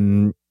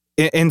in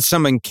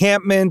some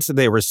encampment.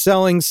 They were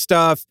selling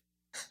stuff.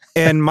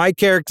 And my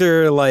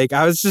character, like,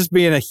 I was just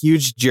being a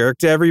huge jerk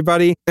to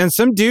everybody. And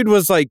some dude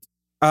was like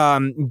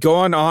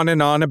going on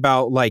and on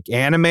about like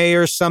anime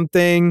or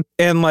something.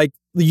 And like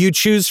you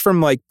choose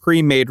from like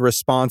pre-made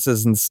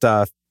responses and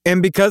stuff.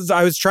 And because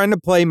I was trying to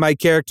play my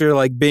character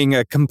like being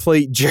a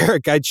complete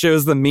jerk, I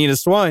chose the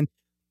meanest one,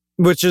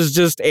 which is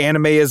just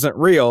anime isn't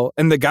real.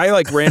 And the guy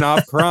like ran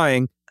off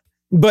crying.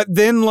 But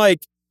then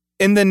like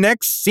in the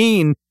next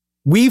scene,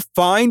 we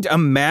find a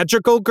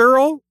magical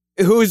girl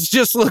who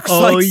just looks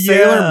like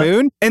Sailor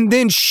Moon. And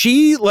then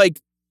she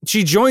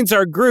joins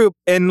our group,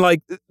 and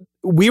like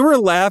we were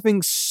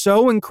laughing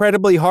so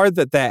incredibly hard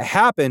that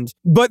happened.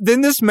 But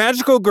then this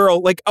magical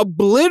girl like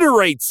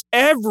obliterates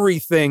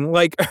everything.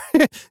 Like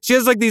she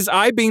has like these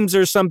eye beams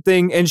or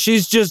something, and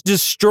she's just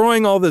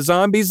destroying all the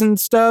zombies and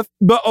stuff.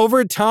 But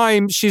over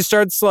time, she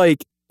starts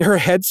like, her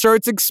head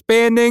starts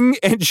expanding,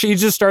 and she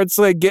just starts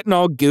like getting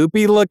all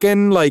goopy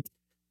looking, like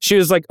she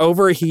was like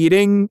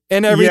overheating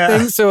and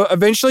everything. Yeah. So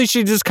eventually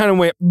she just kind of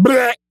went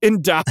bleh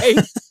and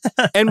died.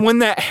 And when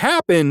that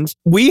happened,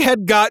 we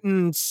had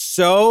gotten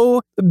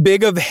so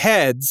big of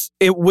heads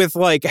with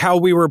like how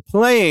we were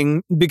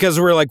playing, because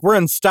we're like, we're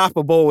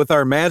unstoppable with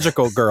our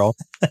magical girl.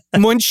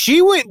 And when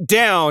she went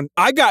down,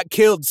 I got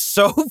killed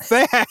so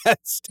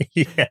fast.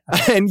 Yeah.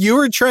 And you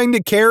were trying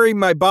to carry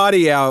my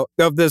body out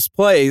of this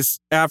place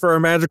after our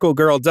magical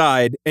girl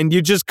died, and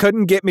you just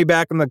couldn't get me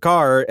back in the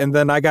car, and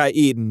then I got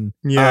eaten.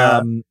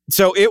 Yeah.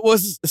 So it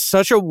was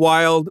such a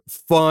wild,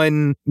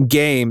 fun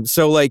game.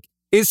 So like,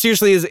 it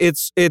seriously is,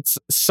 it's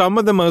some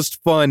of the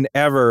most fun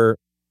ever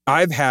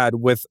I've had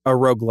with a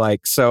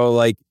roguelike. So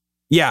like,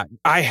 yeah,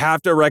 I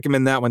have to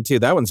recommend that one too.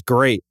 That one's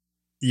great.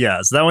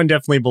 Yeah, so that one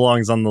definitely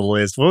belongs on the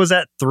list. What was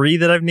that, 3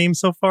 that I've named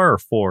so far, or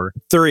 4?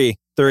 3.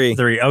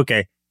 3,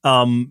 okay.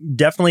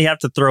 Definitely have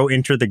to throw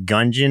Enter the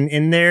Gungeon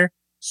in there.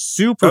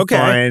 Super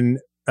fun,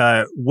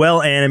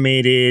 well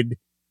animated.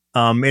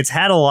 It's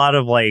had a lot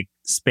of like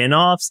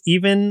spin-offs,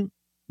 even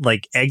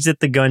like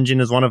Exit the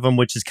Gungeon is one of them,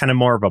 which is kind of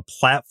more of a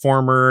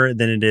platformer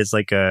than it is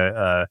like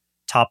a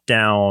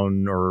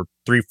top-down or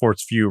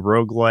 3/4 view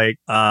roguelike.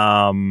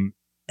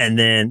 And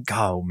then,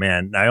 oh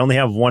man, I only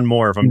have one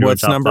more if I'm doing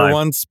what's top number 5.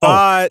 one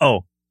spot?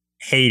 Oh,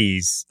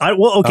 Hades.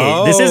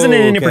 This isn't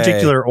in any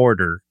particular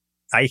order.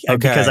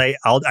 Because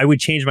I would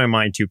change my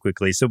mind too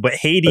quickly. So, but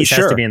Hades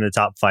has to be in the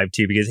top 5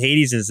 too, because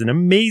Hades is an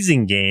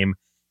amazing game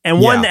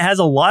and one that has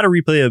a lot of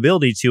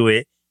replayability to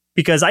it.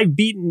 Because I've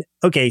beaten.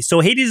 So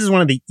Hades is one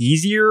of the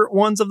easier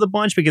ones of the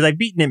bunch because I've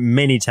beaten it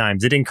many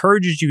times. It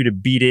encourages you to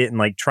beat it and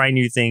like try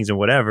new things and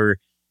whatever.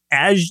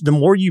 As the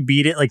more you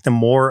beat it, like the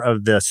more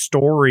of the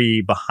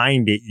story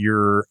behind it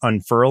you're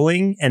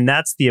unfurling, and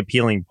that's the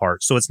appealing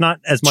part. So it's not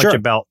as much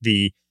about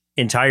the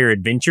entire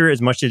adventure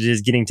as much as it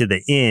is getting to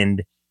the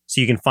end, so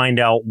you can find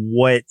out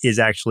what is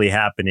actually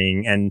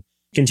happening and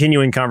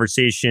continuing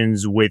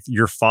conversations with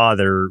your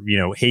father,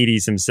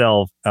 Hades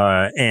himself,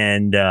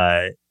 and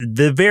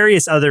the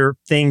various other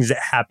things that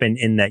happen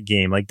in that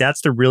game. Like, that's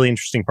the really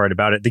interesting part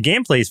about it. The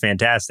gameplay is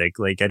fantastic.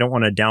 Like, I don't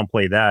want to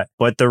downplay that,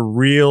 but the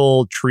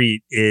real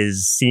treat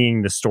is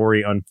seeing the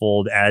story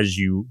unfold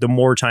the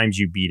more times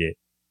you beat it,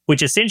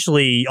 which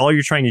essentially all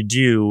you're trying to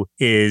do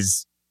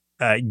is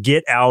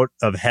get out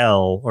of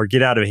hell or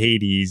get out of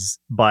Hades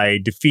by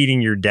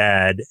defeating your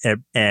dad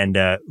and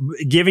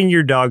giving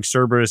your dog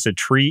Cerberus a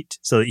treat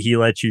so that he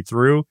lets you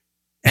through,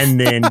 and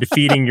then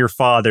defeating your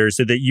father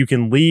so that you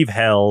can leave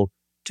hell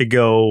to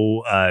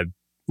go,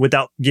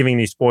 without giving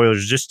any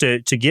spoilers, just to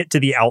get to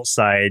the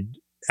outside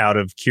out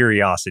of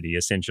curiosity,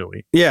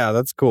 essentially. Yeah,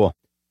 that's cool.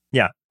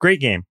 Yeah, great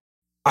game.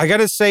 I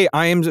gotta say,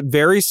 I am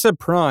very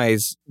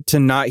surprised to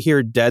not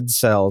hear Dead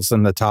Cells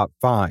in the top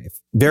 5.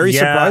 Very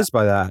surprised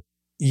by that.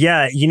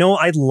 Yeah,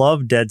 I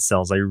love Dead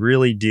Cells. I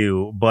really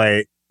do.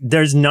 But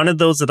there's none of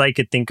those that I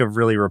could think of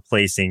really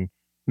replacing.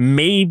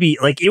 Maybe,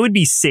 like, it would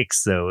be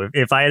 6, though.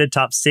 If I had a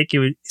top 6,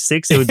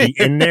 it would be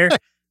in there.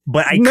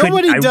 But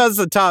Nobody does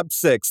the top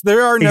 6.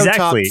 There are no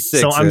top 6s.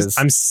 So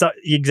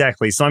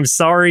exactly. So I'm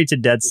sorry to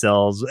Dead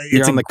Cells.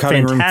 It's on the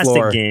cutting room floor.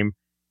 Fantastic game.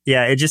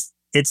 Yeah,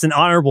 it's an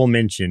honorable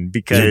mention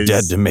because you're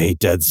dead to me,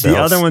 Dead Cells. The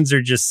other ones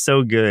are just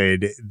so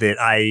good that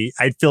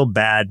I'd feel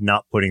bad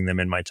not putting them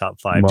in my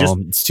top 5. Well,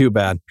 it's too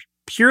bad.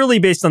 Purely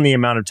based on the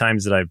amount of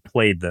times that I've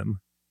played them.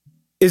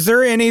 Is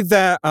there any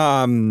that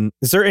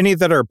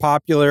are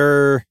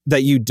popular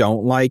that you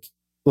don't like?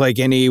 Like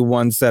any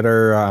ones that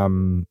are I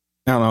don't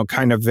know,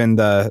 kind of in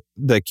the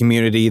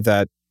community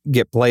that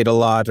get played a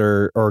lot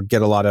or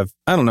get a lot of,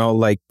 I don't know,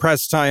 like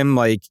press time,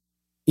 like,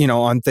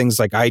 on things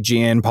like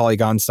IGN,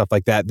 Polygon, stuff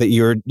like that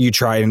you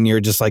tried and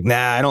you're just like,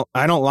 nah,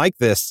 I don't like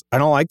this. I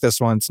don't like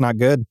this one. It's not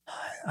good.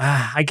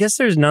 I guess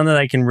there's none that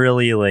I can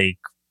really like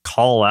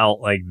call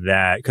out like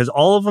that, because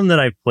all of them that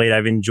I've played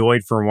I've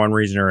enjoyed for one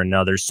reason or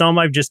another. Some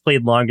I've just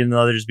played longer than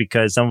others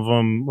because some of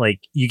them, like,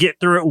 you get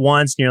through it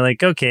once and you're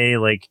like, okay,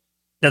 like,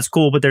 that's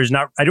cool, but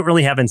I don't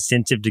really have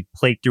incentive to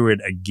play through it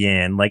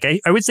again. Like, I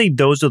would say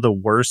those are the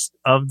worst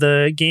of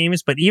the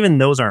games, but even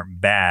those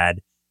aren't bad.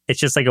 It's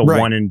just like a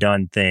one and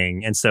done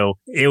thing. And so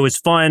it was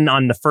fun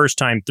on the first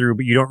time through,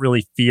 but you don't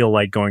really feel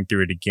like going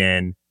through it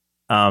again.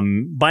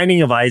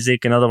 Binding of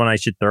Isaac, another one I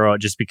should throw out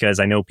just because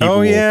I know people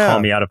will call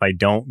me out if I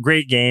don't.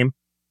 Great game.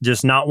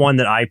 Just not one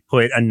that I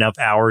put enough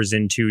hours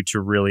into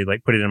to really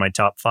like put it in my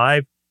top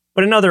 5.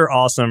 But another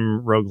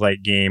awesome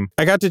roguelike game.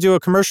 I got to do a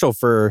commercial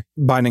for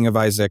Binding of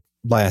Isaac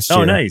last year.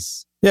 Oh,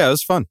 nice. Yeah, it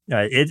was fun.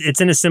 It's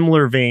in a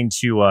similar vein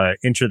to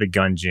Enter the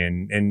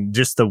Gungeon, and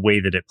just the way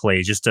that it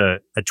plays, just a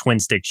twin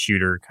stick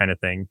shooter kind of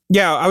thing.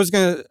 Yeah, I was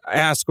going to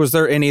ask, was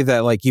there any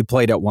that like you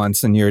played at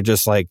once and you're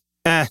just like,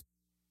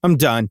 I'm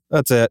done.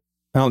 That's it.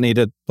 I don't need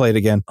to play it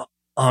again.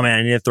 Oh man,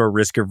 I need to throw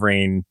Risk of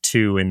Rain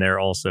 2 in there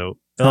also.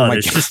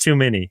 There's just too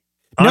many.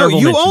 No,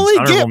 you only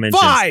get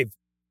 5.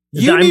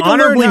 I'm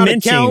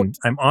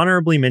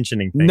honorably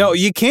mentioning things. No,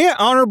 you can't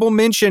honorable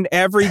mention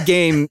every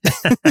game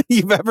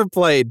you've ever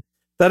played.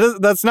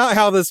 That's not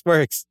how this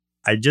works.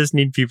 I just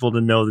need people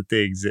to know that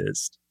they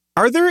exist.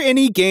 Are there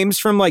any games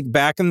from like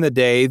back in the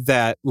day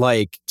that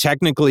like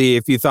technically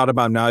if you thought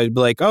about now, you'd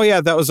be like, oh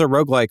yeah, that was a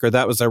roguelike or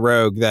that was a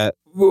rogue that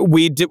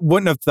we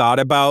wouldn't have thought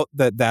about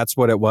that's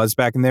what it was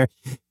back in there?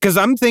 Because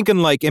I'm thinking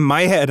like in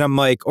my head, I'm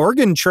like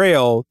Oregon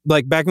Trail,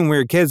 like back when we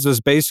were kids,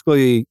 was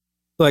basically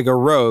like a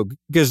rogue,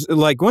 because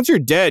like once you're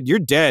dead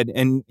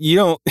and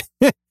you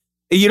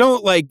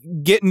don't like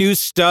get new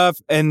stuff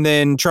and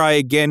then try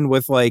again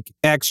with like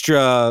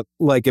extra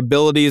like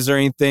abilities or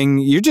anything.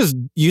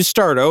 You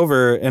start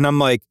over, and I'm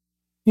like,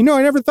 I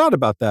never thought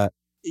about that.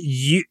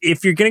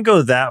 If you're going to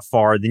go that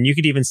far, then you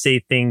could even say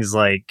things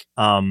like,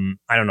 I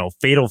don't know,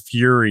 Fatal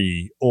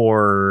Fury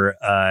or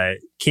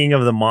King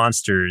of the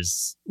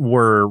Monsters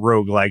were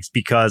roguelikes,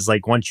 because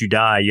like once you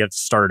die, you have to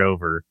start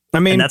over. I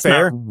mean, and that's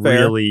not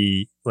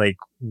really like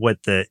what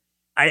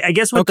I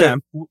guess with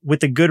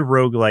the good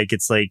roguelike,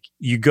 it's like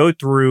you go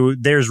through,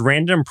 there's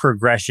random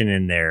progression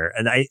in there,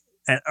 and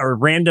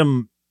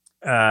random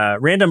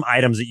random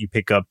items that you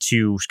pick up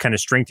to kind of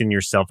strengthen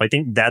yourself. I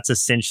think that's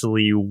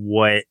essentially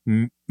what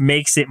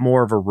makes it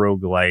more of a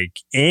roguelike,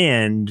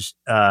 and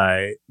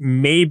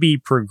maybe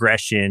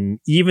progression.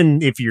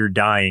 Even if you're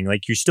dying,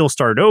 like you still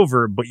start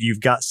over, but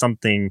you've got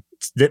something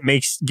that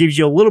gives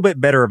you a little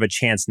bit better of a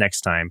chance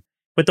next time.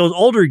 But those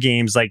older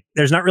games, like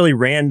there's not really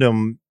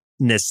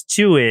randomness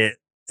to it.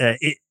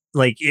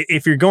 Like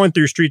if you're going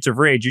through Streets of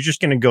Rage, you're just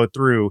going to go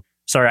through.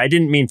 Sorry, I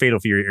didn't mean Fatal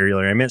Fury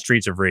earlier. I meant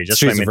Streets of Rage.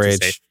 That's what I meant to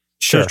say.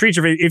 Sure. So Streets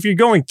of Rage, if you're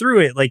going through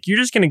it, like you're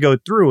just going to go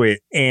through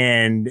it.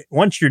 And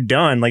once you're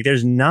done, like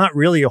there's not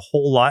really a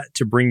whole lot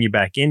to bring you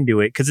back into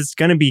it because it's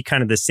going to be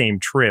kind of the same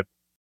trip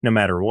no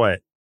matter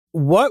what.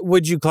 What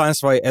would you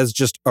classify as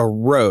just a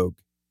rogue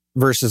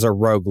versus a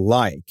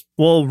roguelike?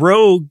 Well,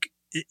 rogue,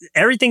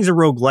 everything's a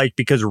roguelike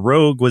because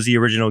Rogue was the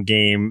original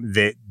game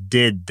that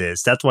did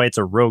this. That's why it's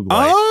a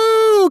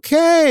roguelike.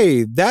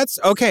 Okay, that's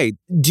okay.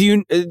 Do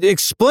you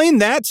explain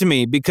that to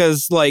me?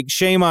 Because like,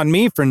 shame on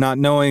me for not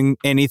knowing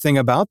anything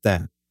about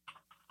that.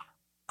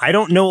 I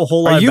don't know a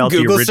whole lot about the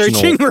original. Are you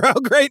Google searching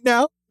Rogue right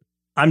now?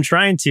 I'm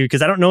trying to,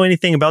 because I don't know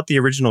anything about the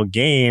original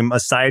game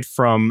aside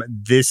from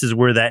this is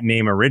where that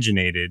name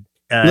originated.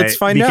 Let's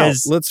find out.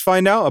 Let's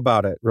find out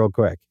about it real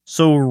quick.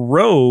 So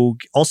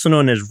Rogue, also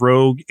known as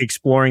Rogue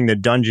Exploring the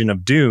Dungeon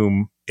of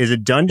Doom, is a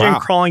dungeon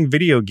crawling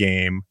video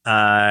game.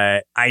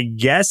 I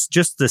guess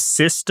just the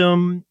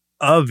system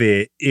of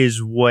it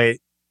is what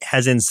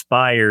has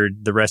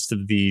inspired the rest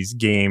of these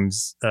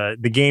games, the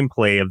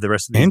gameplay of the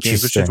rest of these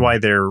games, which is why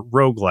they're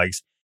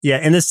roguelikes. Yeah,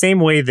 in the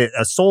same way that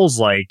a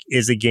Souls-like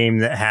is a game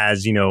that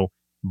has,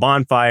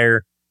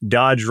 bonfire,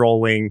 dodge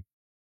rolling,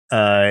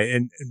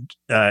 and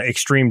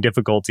extreme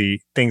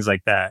difficulty, things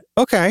like that.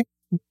 Okay,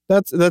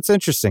 that's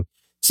interesting.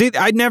 See,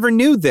 I never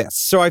knew this,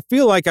 so I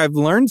feel like I've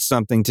learned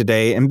something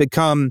today and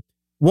become,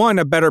 one,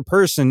 a better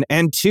person,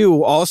 and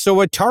two,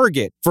 also a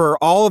target for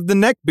all of the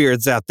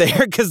neckbeards out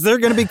there, because they're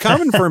going to be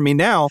coming for me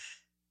now.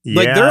 Yeah.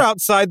 Like, they're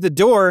outside the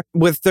door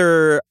with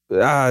their,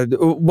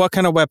 what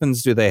kind of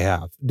weapons do they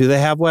have? Do they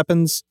have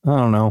weapons? I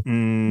don't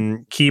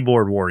know.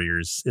 Keyboard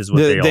warriors is what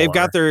they all They've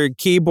got their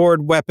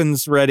keyboard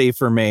weapons ready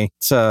for me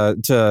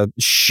to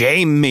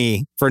shame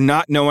me for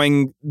not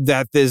knowing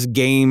that this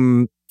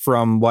game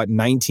from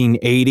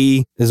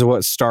 1980 is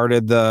what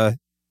started the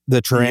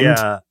trend.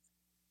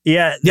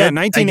 Yeah,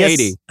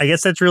 1980. I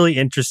guess that's really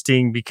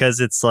interesting because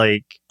it's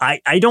like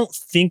I don't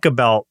think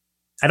about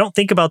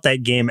that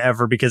game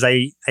ever because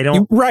I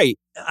don't. Right.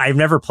 I've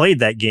never played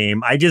that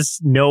game. I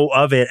just know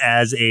of it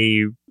as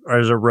a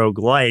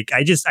roguelike.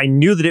 I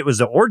knew that it was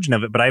the origin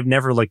of it, but I've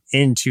never looked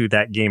into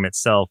that game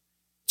itself.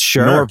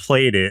 Sure. Nor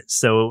played it.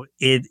 So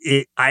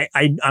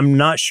I'm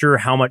not sure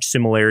how much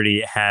similarity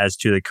it has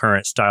to the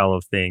current style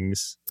of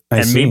things.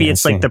 Maybe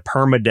it's like the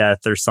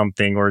permadeath or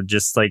something, or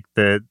just like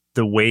the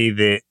way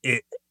that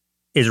it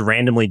is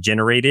randomly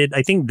generated.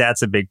 I think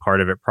that's a big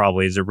part of it,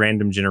 probably, is a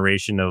random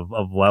generation of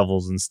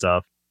levels and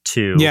stuff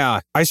too. Yeah.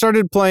 I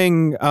started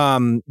playing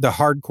the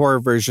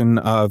hardcore version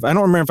of, I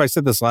don't remember if I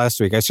said this last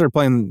week. I started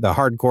playing the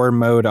hardcore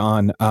mode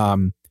on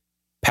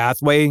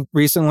Pathway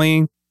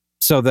recently,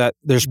 so that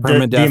there's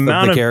permadeath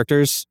of the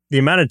characters. The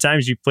amount of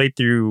times you played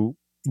through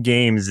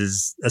games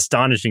is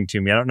astonishing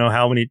to me. I don't know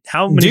how many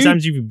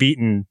times you've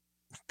beaten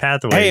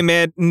Pathway. Hey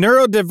man,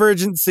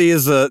 neurodivergency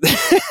is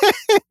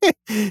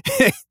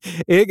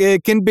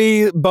it can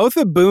be both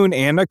a boon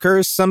and a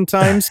curse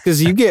sometimes,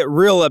 because you get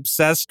real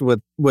obsessed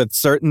with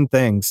certain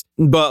things.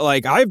 But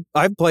like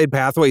I've played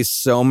Pathway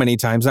so many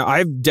times now.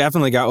 I've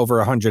definitely got over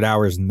 100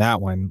 hours in that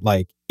one,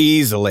 like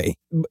easily.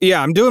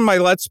 Yeah, I'm doing my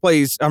Let's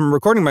Plays. I'm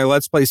recording my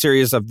Let's Play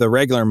series of the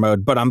regular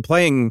mode, but I'm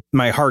playing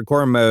my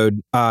hardcore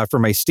mode for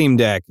my Steam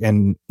Deck,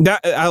 and that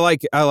I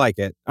like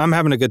it. I'm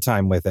having a good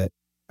time with it.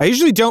 I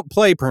usually don't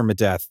play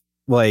permadeath,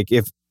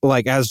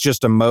 as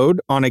just a mode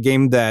on a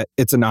game that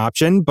it's an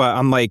option, but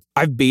I'm like,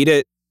 I've beat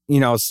it,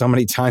 so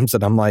many times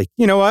that I'm like,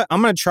 you know what,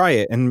 I'm going to try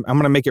it and I'm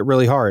going to make it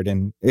really hard.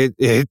 And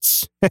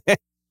it's,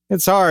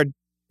 it's hard.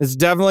 It's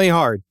definitely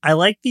hard. I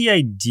like the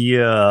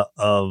idea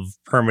of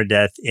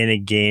permadeath in a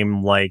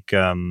game like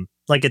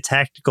a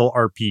tactical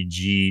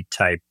RPG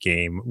type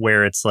game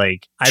where it's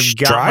like, I've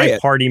got my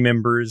party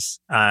members.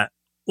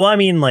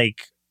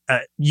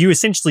 You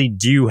essentially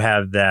do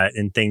have that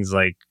in things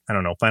like, I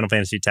don't know, Final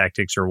Fantasy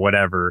Tactics or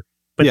whatever.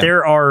 But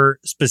there are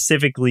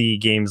specifically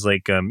games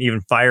like even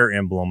Fire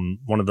Emblem,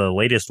 one of the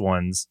latest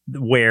ones,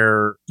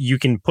 where you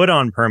can put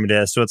on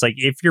permadeath. So it's like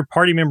if your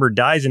party member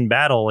dies in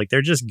battle, like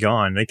they're just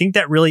gone. And I think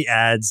that really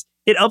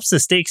it ups the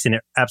stakes in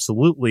it,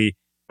 absolutely.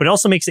 But it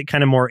also makes it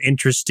kind of more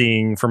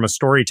interesting from a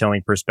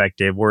storytelling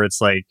perspective, where it's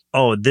like,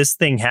 oh, this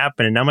thing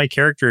happened and now my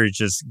character is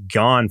just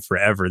gone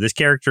forever. This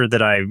character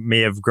that I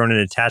may have grown an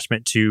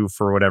attachment to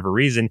for whatever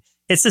reason.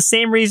 It's the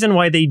same reason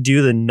why they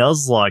do the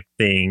Nuzlocke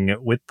thing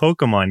with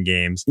Pokemon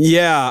games.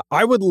 Yeah,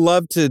 I would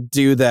love to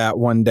do that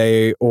one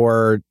day,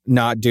 or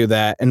not do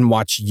that and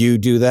watch you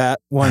do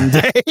that one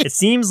day. It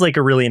seems like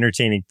a really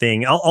entertaining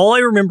thing. All I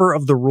remember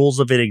of the rules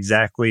of it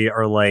exactly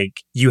are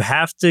like, you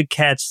have to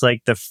catch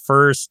like the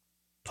first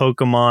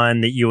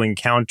Pokemon that you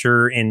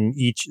encounter in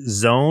each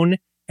zone,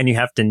 and you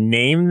have to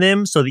name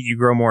them so that you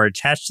grow more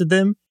attached to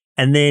them.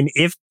 And then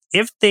if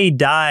they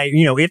die,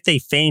 if they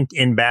faint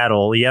in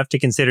battle, you have to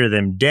consider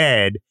them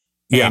dead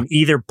and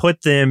either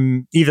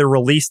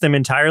release them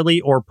entirely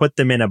or put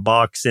them in a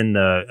box in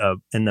the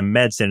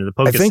med center, the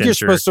Poke Center. I think you're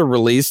supposed to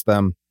release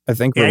them.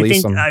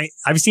 Release them.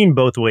 I've seen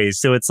both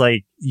ways. So it's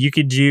like you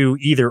could do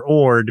either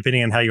or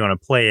depending on how you want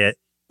to play it.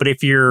 But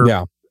if you're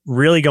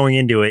really going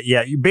into it,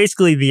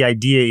 basically the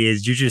idea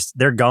is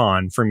they're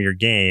gone from your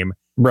game.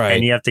 Right.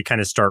 And you have to kind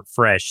of start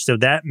fresh. So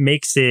that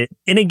makes it,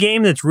 in a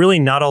game that's really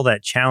not all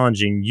that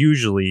challenging,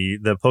 usually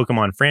the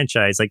Pokemon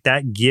franchise, like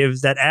that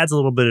adds a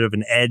little bit of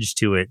an edge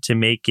to it to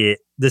make it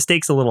the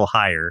stakes a little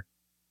higher.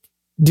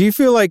 Do you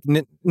feel like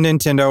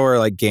Nintendo or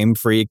like Game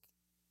Freak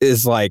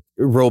is like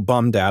real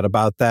bummed out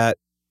about that?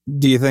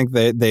 Do you think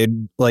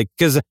they'd like,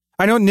 because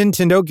I know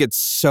Nintendo gets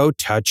so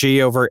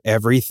touchy over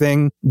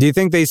everything. Do you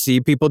think they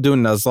see people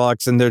doing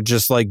Nuzlocke and they're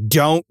just like,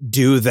 don't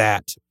do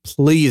that.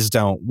 Please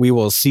don't. We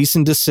will cease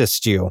and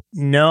desist you.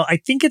 No, I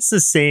think it's the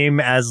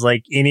same as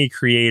like any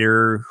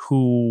creator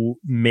who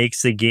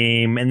makes a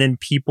game and then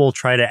people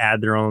try to add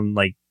their own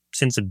like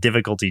sense of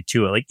difficulty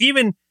to it. Like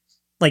even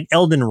like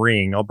Elden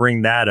Ring, I'll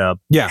bring that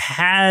up,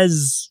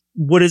 has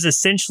what is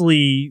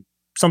essentially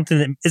something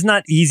that is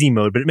not easy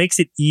mode, but it makes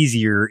it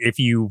easier if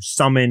you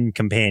summon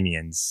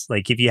companions.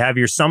 Like if you have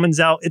your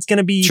summons out, it's going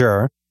to be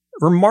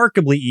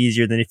remarkably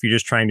easier than if you're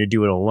just trying to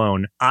do it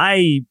alone.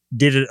 I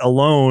did it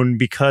alone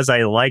because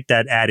I like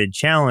that added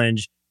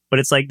challenge, but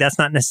it's like that's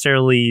not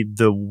necessarily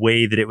the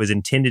way that it was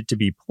intended to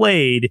be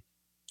played.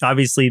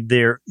 Obviously,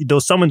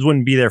 those summons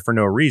wouldn't be there for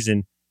no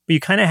reason, but you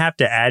kind of have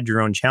to add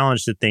your own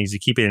challenge to things to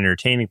keep it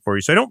entertaining for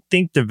you. So I don't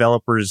think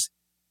developers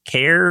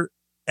care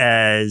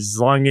as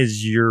long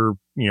as you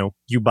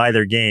buy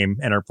their game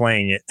and are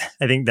playing it.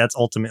 I think that's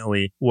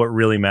ultimately what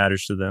really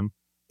matters to them.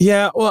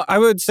 Yeah, well, I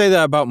would say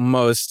that about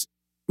most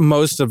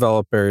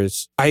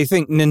developers. I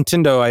think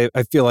Nintendo,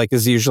 I feel like,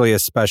 is usually a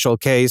special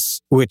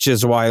case, which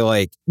is why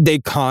like they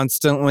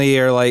constantly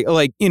are like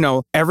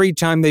every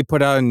time they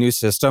put out a new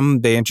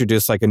system, they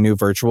introduce like a new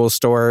virtual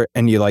store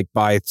and you like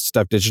buy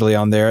stuff digitally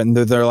on there and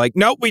they're like,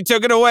 nope, we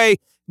took it away.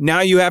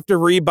 Now you have to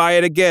rebuy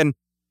it again.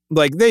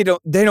 Like they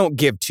don't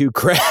give two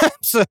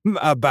craps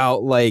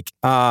about like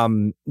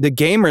the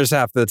gamers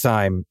half the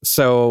time.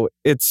 So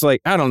it's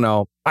like, I don't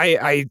know.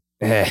 Yeah,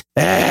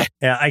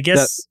 I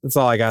guess that's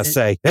all I gotta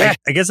say.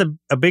 I guess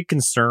a big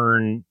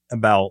concern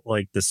about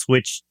like the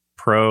Switch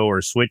Pro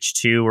or Switch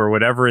 2 or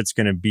whatever it's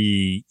going to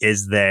be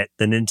is that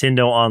the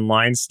Nintendo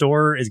Online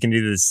Store is going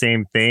to do the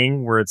same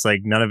thing where it's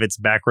like none of it's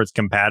backwards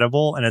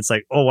compatible. And it's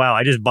like, oh, wow,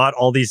 I just bought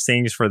all these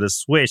things for the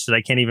Switch that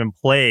I can't even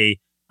play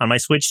on my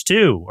Switch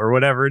 2 or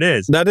whatever it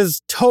is. That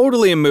is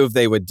totally a move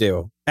they would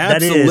do.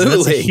 Absolutely.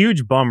 That's a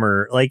huge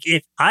bummer. Like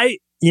if I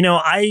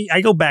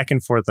go back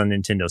and forth on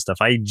Nintendo stuff.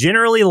 I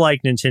generally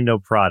like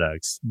Nintendo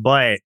products,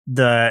 but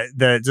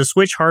the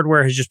Switch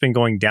hardware has just been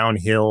going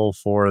downhill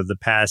for the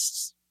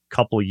past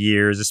couple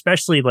years,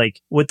 especially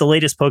like with the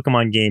latest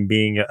Pokemon game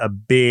being a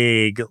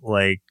big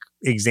like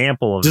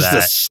example of just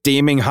that. Just a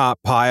steaming hot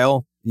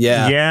pile.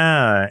 Yeah.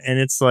 Yeah. And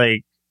it's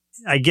like,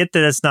 I get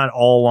that it's not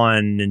all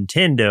on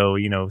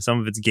Nintendo,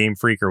 some of it's Game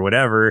Freak or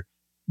whatever,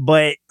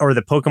 or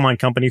the Pokemon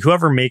company,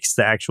 whoever makes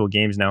the actual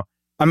games now.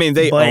 I mean,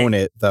 they own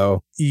it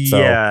though. So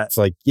yeah. It's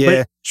like,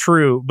 yeah.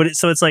 True. But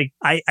so it's like,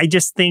 I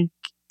just think,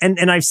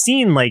 and I've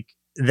seen like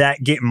that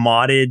get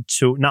modded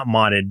to, not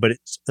modded, but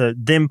it's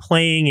them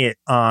playing it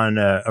on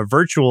a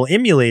virtual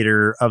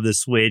emulator of the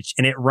Switch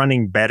and it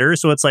running better.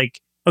 So it's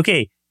like,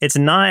 okay, it's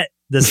not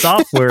the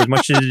software as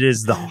much as it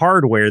is the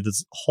hardware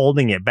that's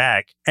holding it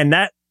back. And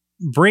that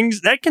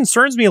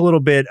concerns me a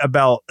little bit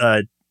about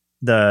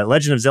the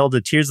Legend of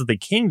Zelda Tears of the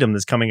Kingdom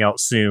that's coming out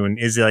soon.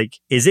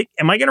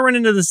 Am I going to run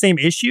into the same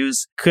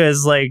issues?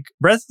 Because like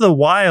Breath of the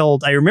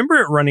Wild, I remember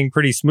it running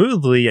pretty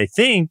smoothly, I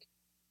think,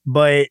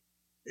 but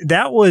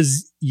that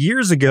was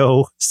years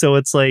ago. So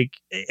it's like,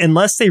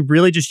 unless they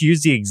really just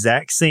use the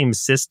exact same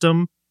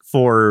system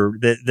for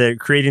the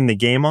creating the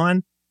game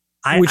on,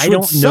 I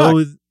don't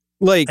know.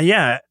 Like,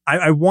 yeah,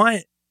 I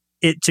want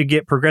it to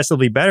get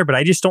progressively better, but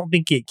I just don't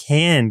think it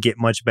can get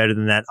much better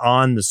than that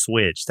on the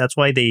Switch. That's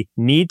why they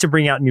need to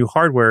bring out new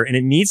hardware, and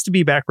it needs to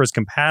be backwards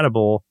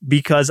compatible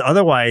because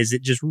otherwise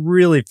it just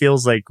really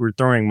feels like we're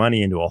throwing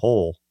money into a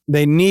hole.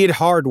 They need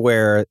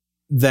hardware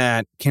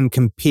that can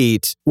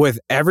compete with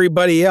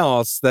everybody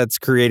else that's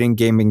creating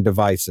gaming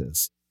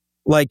devices.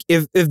 Like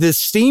if the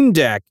Steam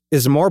Deck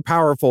is more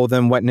powerful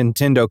than what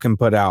Nintendo can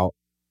put out,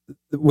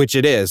 which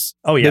it is.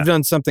 Oh, yeah. They've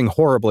done something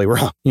horribly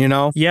wrong,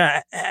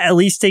 Yeah, at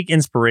least take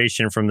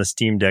inspiration from the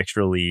Steam Deck's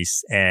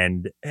release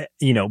and,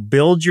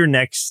 build your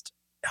next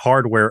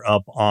hardware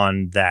up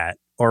on that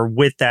or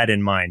with that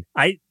in mind.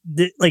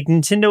 Like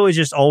Nintendo is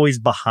just always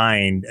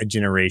behind a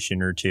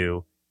generation or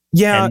two.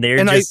 Yeah. And they're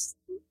it's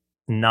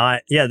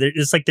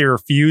like they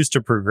refuse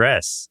to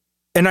progress.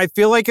 And I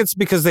feel like it's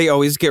because they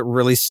always get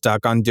really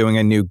stuck on doing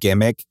a new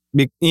gimmick,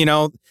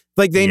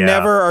 like they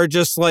never are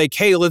just like,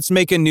 hey, let's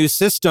make a new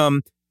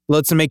system.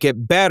 Let's make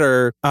it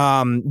better,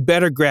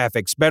 better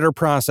graphics, better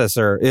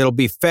processor. It'll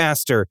be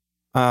faster.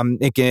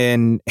 It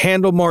can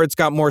handle more. It's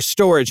got more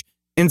storage.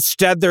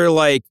 Instead, they're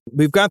like,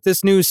 we've got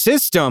this new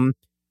system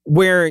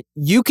where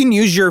you can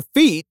use your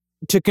feet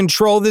to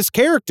control this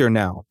character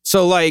now.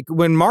 So like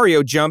when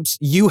Mario jumps,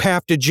 you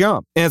have to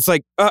jump. And it's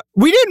like,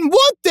 we didn't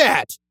want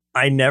that.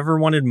 I never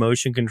wanted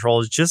motion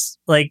controls. Just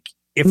like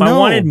if I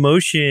wanted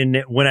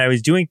motion when I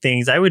was doing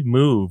things, I would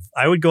move.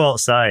 I would go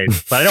outside,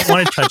 but I don't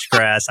want to touch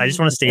grass. I just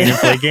want to stay in and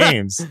play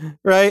games.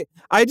 Right.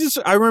 I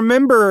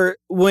remember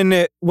when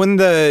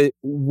the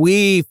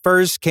Wii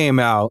first came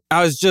out,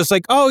 I was just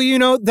like, oh,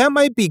 that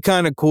might be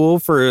kind of cool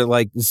for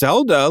like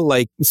Zelda,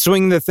 like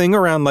swing the thing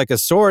around like a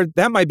sword.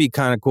 That might be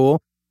kind of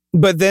cool.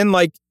 But then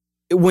like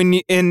when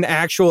in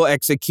actual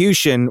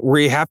execution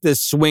where you have to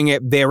swing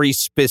it very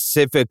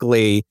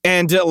specifically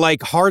and it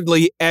like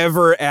hardly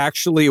ever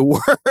actually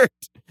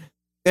worked.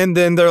 And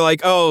then they're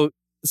like, oh,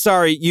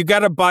 sorry, you got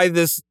to buy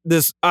this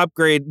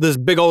upgrade, this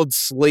big old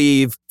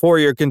sleeve for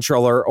your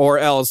controller, or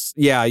else,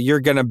 yeah, you're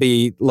going to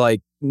be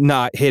like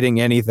not hitting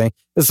anything.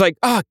 It's like,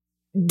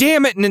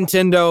 damn it,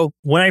 Nintendo.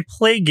 When I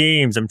play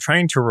games, I'm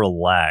trying to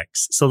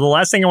relax. So the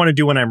last thing I want to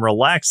do when I'm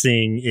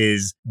relaxing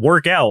is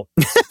work out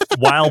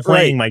while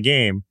playing my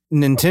game.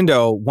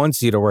 Nintendo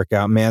wants you to work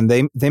out, man.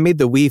 They made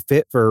the Wii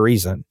Fit for a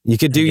reason. You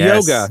could do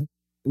yoga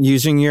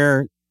using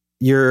your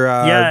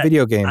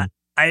video game.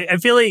 I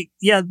feel like,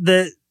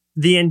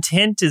 the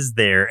intent is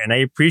there, and I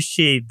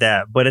appreciate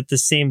that. But at the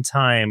same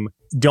time,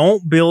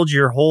 don't build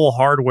your whole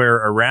hardware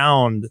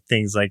around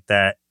things like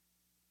that.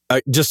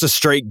 Just a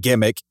straight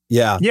gimmick.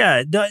 Yeah.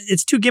 Yeah,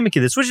 it's too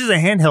gimmicky. The Switch is a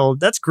handheld.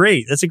 That's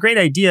great. That's a great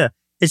idea.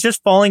 It's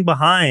just falling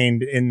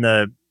behind in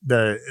the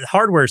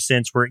hardware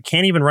sense where it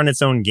can't even run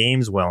its own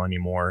games well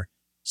anymore.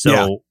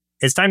 So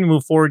it's time to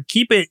move forward.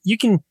 Keep it. You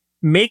can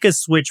make a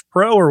Switch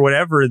Pro or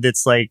whatever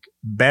that's like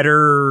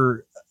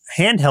better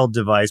handheld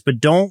device, but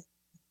don't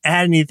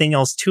add anything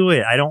else to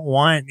it. I don't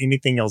want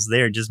anything else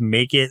there. Just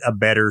make it a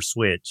better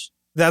Switch.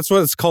 That's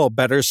what it's called,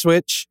 better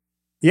Switch?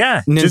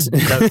 Yeah.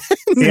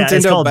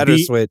 Nintendo Better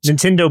Switch.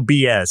 Nintendo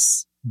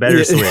BS.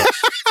 Better Switch.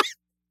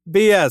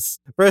 BS.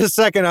 For a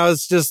second, I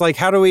was just like,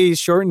 how do we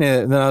shorten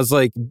it? And then I was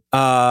like,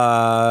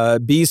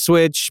 B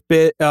Switch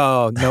bit.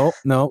 Oh,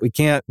 no, we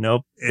can't.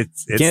 Nope.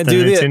 It's can't the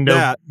do Nintendo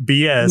that.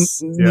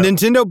 BS.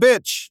 Nintendo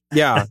bitch.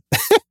 Yeah.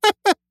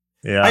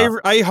 Yeah.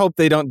 I hope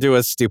they don't do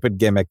a stupid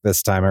gimmick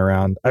this time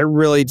around. I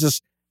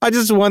just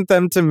want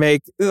them to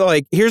make,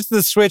 like, here's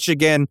the Switch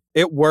again.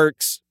 It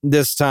works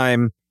this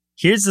time.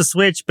 Here's the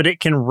Switch, but it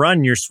can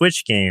run your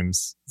Switch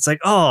games. It's like,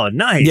 oh,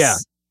 nice. Yeah.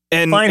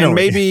 And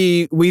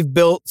maybe we've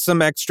built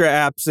some extra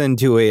apps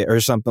into it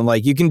or something.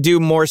 Like you can do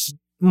more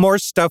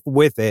stuff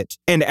with it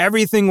and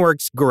everything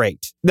works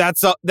great.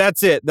 That's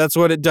it. That's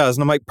what it does.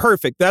 And I'm like,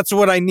 perfect. That's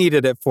what I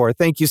needed it for.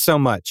 Thank you so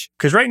much.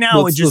 Because right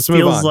now it just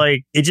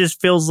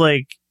feels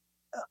like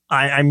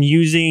I'm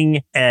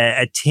using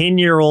a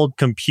 10-year-old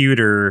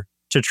computer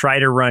to try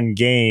to run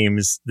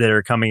games that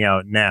are coming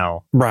out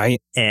now.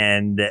 Right.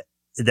 And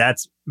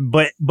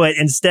but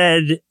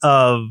instead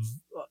of,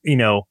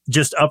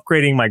 just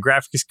upgrading my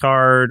graphics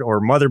card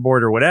or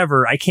motherboard or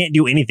whatever, I can't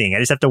do anything. I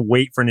just have to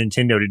wait for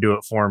Nintendo to do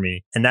it for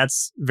me. And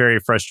that's very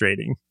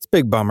frustrating. It's a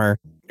big bummer.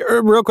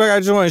 Real quick, I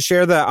just want to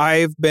share that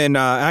I've been,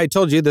 I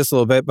told you this a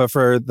little bit, but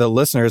for the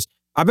listeners,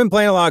 I've been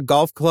playing a lot of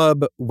Golf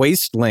Club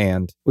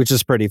Wasteland, which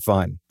is pretty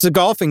fun. It's a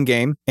golfing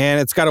game and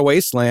it's got a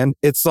wasteland.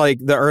 It's like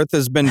the earth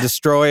has been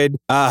destroyed.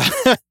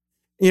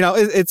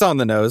 It's on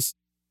the nose.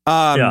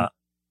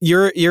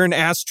 You're an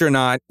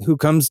astronaut who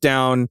comes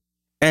down.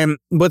 And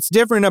what's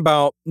different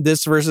about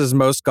this versus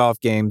most golf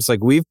games,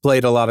 like we've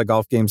played a lot of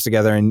golf games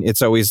together and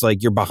it's always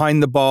like you're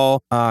behind the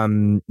ball,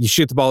 you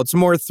shoot the ball. It's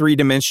more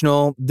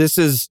 3-dimensional. This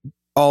is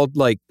all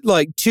like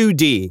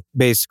 2D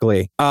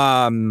basically.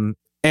 And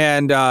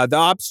the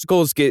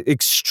obstacles get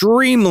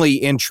extremely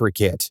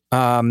intricate.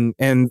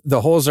 And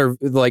the holes are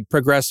like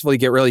progressively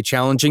get really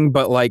challenging,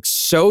 but like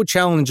so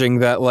challenging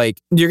that like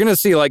you're going to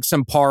see like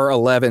some par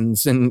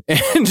 11s and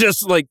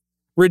just like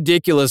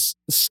ridiculous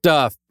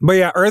stuff. But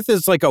yeah, Earth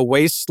is like a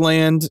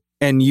wasteland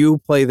and you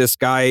play this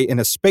guy in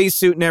a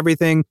spacesuit and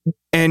everything.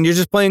 And you're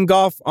just playing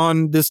golf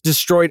on this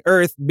destroyed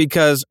Earth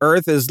because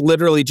Earth is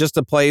literally just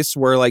a place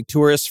where like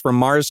tourists from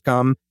Mars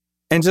come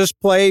and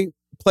just play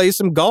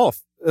some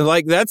golf.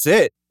 Like that's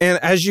it. And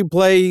as you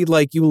play,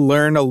 like you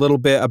learn a little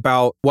bit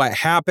about what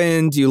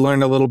happened. You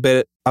learn a little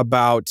bit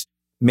about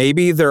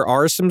maybe there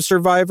are some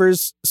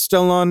survivors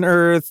still on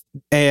Earth.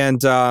 And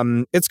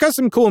it's got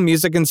some cool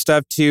music and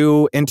stuff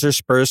too,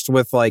 interspersed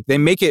with like, they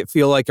make it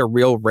feel like a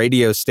real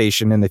radio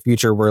station in the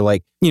future where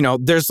like,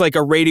 there's like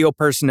a radio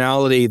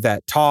personality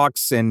that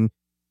talks and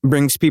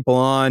brings people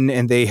on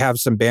and they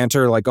have some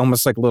banter, like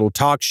almost like little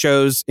talk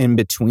shows in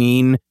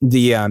between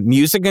the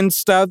music and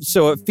stuff.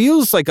 So it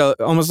feels like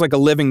almost like a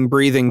living,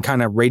 breathing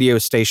kind of radio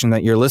station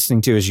that you're listening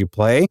to as you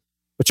play,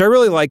 which I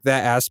really like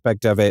that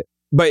aspect of it.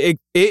 But it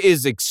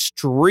is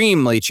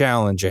extremely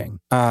challenging.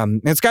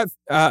 It's got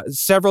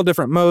several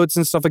different modes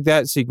and stuff like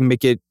that, so you can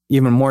make it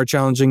even more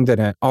challenging than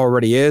it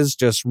already is,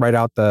 just right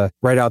out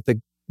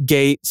the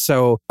gate.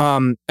 So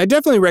I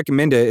definitely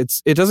recommend it.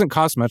 It doesn't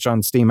cost much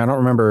on Steam. I don't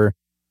remember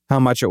how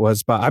much it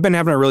was, but I've been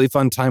having a really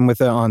fun time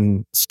with it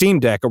on Steam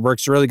Deck. It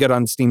works really good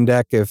on Steam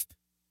Deck if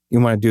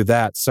you want to do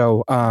that.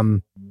 So,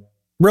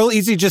 real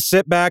easy, just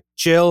sit back,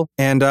 chill,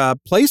 and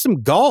play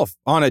some golf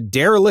on a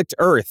derelict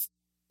Earth.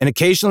 And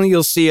occasionally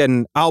you'll see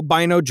an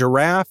albino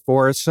giraffe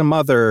or some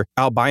other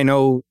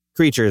albino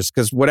creatures,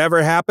 because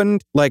whatever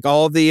happened, like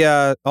all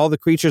the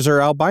creatures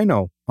are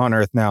albino on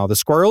Earth now. The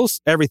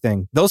squirrels,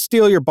 everything. They'll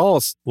steal your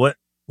balls.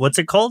 What's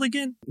it called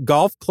again?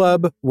 Golf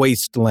Club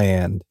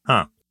Wasteland.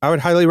 Huh. I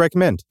would highly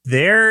recommend.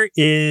 There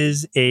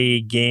is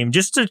a game,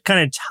 just to kind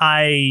of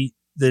tie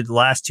the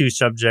last two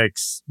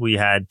subjects we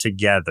had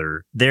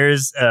together.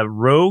 There's a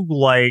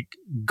roguelike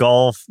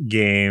golf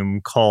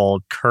game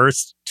called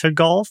Cursed to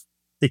Golf.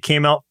 It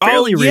came out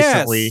fairly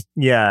recently.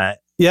 Yeah.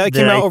 Yeah, it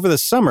came out over the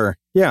summer.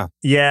 Yeah.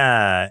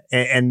 Yeah.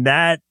 And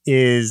that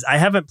is, I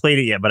haven't played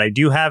it yet, but I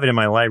do have it in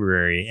my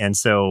library. And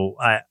so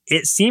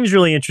it seems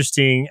really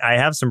interesting. I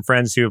have some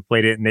friends who have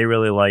played it and they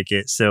really like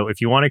it. So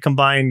if you want to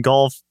combine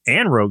golf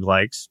and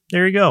roguelikes,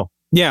 there you go.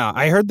 Yeah,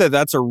 I heard that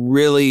that's a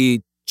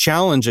really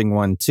challenging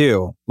one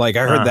too. Like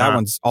I heard that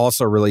one's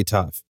also really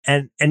tough.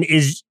 And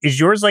is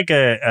yours like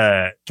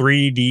a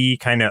 3D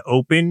kind of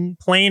open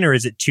plane, or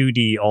is it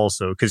 2D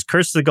also? Because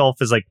Curse of the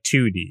Golf is like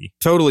 2D.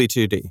 Totally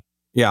 2D.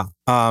 Yeah.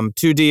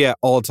 2D at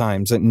all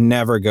times. It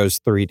never goes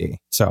 3D.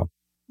 So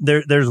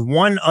there's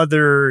one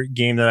other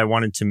game that I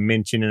wanted to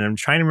mention, and I'm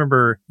trying to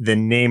remember the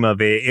name of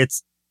it.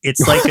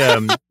 It's like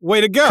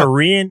way to go.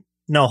 Korean.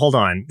 No, hold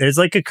on. There's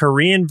like a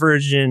Korean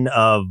version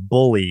of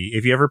Bully.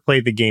 If you ever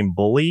played the game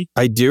Bully.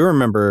 I do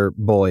remember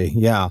Bully.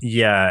 Yeah.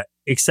 Yeah.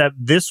 Except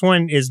this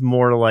one is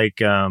more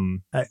like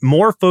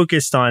more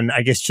focused on,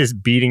 I guess,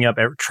 just beating up.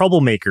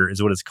 Troublemaker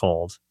is what it's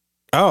called.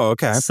 Oh,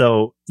 okay.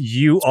 So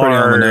you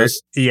are,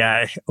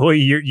 yeah. Well,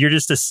 you're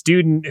just a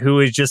student who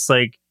is just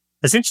like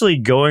essentially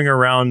going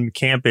around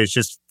campus,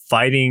 just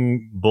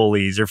fighting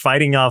bullies or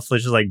fighting off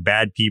just like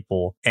bad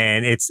people.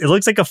 And it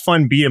looks like a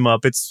fun beat 'em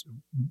up. It's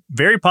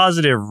very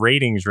positive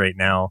ratings right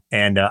now.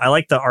 And I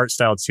like the art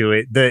style to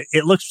it.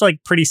 It looks like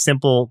pretty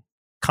simple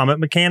combat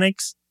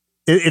mechanics.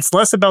 It's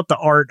less about the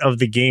art of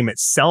the game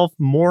itself,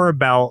 more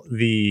about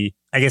the,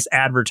 I guess,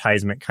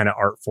 advertisement kind of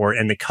art for it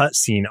and the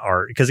cutscene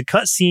art. Because the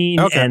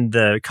cutscene and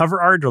the cover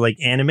art are like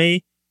anime,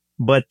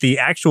 but the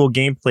actual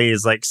gameplay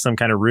is like some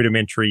kind of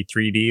rudimentary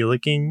 3D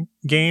looking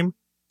game.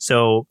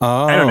 So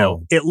I don't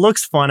know. It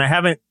looks fun. I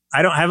haven't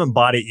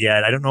bought it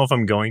yet. I don't know if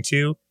I'm going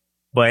to,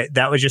 but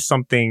that was just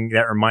something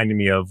that reminded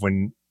me of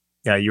when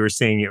you were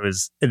saying it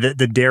was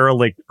the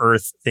derelict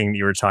Earth thing that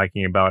you were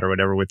talking about or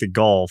whatever with the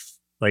golf.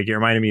 Like it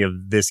reminded me of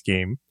this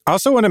game. I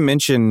also want to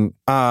mention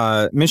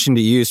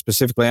to you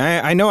specifically.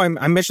 I know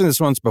I mentioned this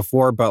once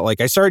before, but like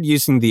I started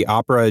using the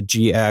Opera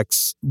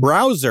GX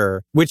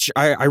browser, which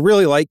I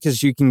really like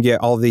because you can get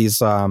all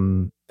these.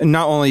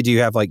 Not only do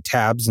you have like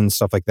tabs and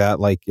stuff like that,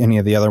 like any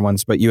of the other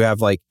ones, but you have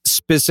like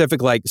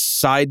specific like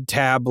side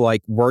tab,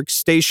 like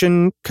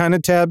workstation kind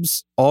of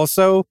tabs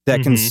also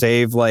that can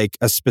save like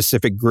a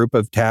specific group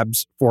of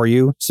tabs for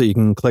you. So you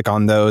can click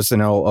on those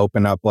and it'll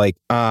open up like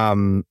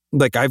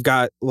I've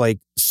got like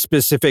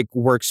specific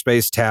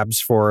workspace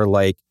tabs for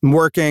like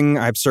working.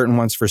 I have certain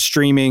ones for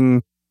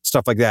streaming,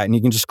 stuff like that. And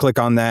you can just click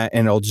on that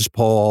and it'll just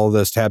pull all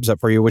those tabs up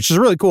for you, which is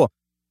really cool.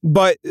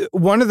 But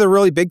one of the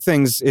really big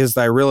things is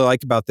that I really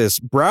like about this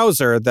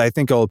browser that I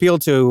think will appeal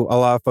to a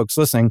lot of folks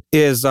listening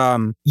is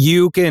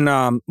you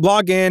can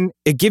log in.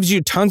 It gives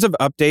you tons of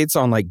updates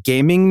on like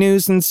gaming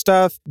news and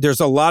stuff. There's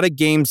a lot of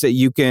games that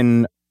you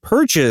can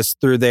purchase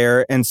through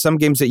there and some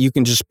games that you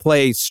can just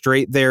play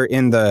straight there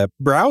in the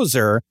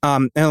browser.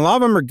 And a lot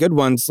of them are good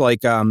ones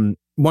like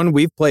one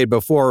we've played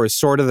before was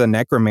Sword of the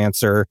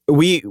Necromancer.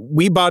 We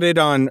bought it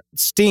on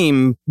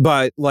Steam,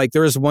 but like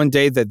there was one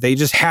day that they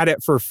just had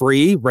it for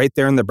free right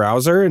there in the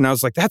browser. And I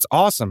was like, that's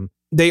awesome.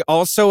 They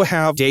also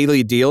have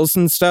daily deals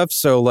and stuff.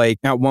 So like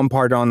at one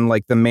part on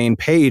like the main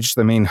page,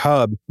 the main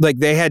hub, like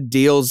they had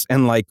deals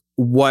and like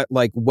what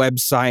like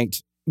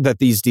website that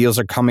these deals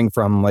are coming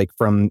from, like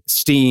from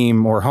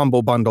Steam or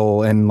Humble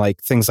Bundle and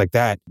like things like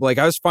that. Like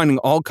I was finding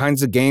all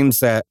kinds of games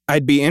that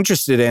I'd be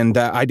interested in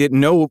that I didn't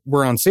know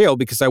were on sale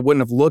because I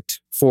wouldn't have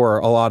looked for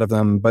a lot of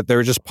them, but they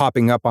were just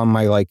popping up on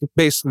my like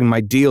basically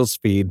my deals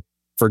feed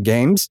for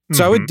games.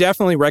 So I would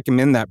definitely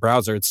recommend that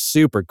browser. It's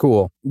super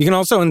cool. You can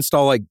also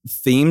install like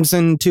themes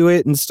into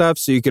it and stuff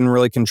so you can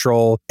really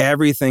control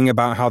everything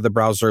about how the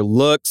browser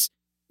looks.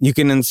 You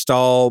can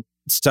install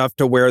stuff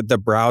to where the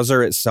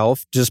browser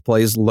itself just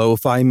plays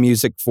lo-fi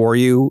music for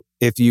you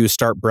if you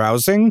start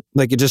browsing.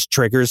 Like it just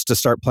triggers to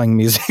start playing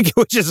music,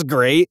 which is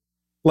great.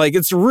 Like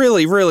it's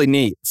really, really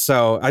neat.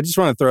 So I just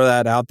want to throw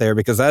that out there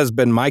because that has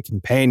been my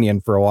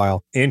companion for a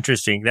while.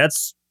 Interesting.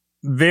 That's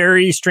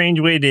very strange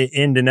way to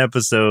end an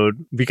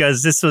episode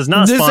because this was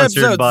not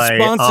sponsored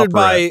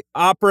by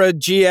Opera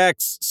GX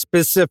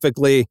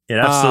specifically. It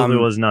absolutely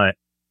was not.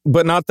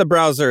 But not the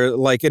browser,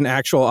 like an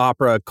actual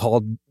opera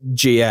called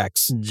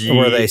GX,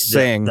 where they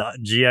sing. The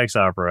GX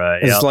opera.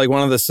 It's like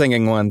one of the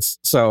singing ones.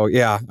 So,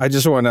 yeah, I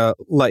just want to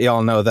let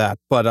y'all know that.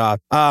 But I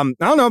don't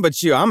know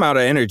about you. I'm out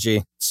of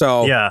energy.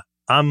 So yeah,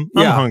 I'm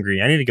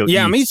hungry. I need to go eat.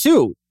 Yeah, me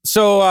too.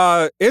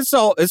 So it's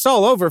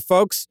all over,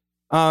 folks.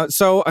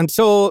 So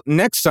until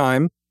next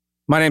time,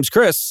 my name's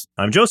Chris.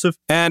 I'm Joseph,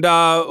 and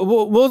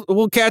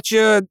we'll catch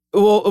you.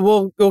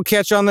 We'll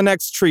catch you on the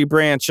next tree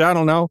branch. I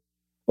don't know.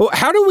 Well,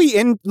 how do we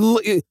end?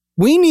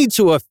 We need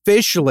to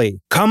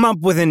officially come up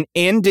with an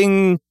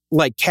ending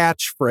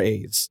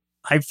catchphrase.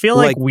 I feel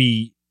like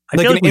we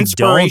an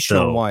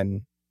inspirational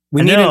one.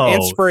 We need an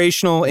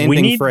inspirational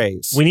ending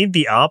phrase. We need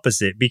the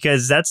opposite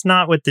because that's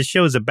not what the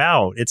show's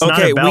about. It's not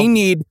about.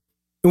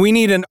 We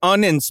need an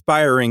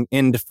uninspiring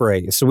end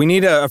phrase. So we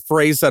need a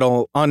phrase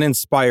that'll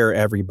uninspire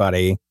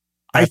everybody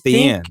at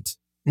the end.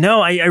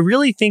 No, I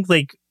really think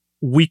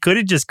we could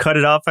have just cut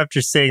it off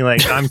after saying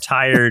I'm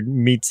tired,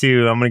 me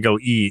too, I'm going to go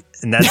eat.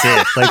 And that's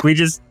it. We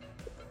just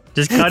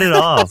cut it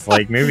off.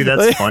 Maybe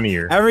that's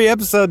funnier. Every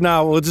episode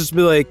now we'll just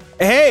be like,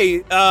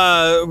 hey,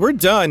 we're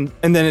done.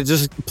 And then it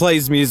just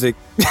plays music.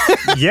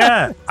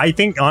 Yeah, I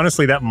think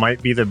honestly that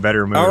might be the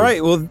better move. All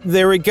right, well,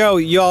 there we go.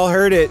 You all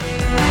heard it.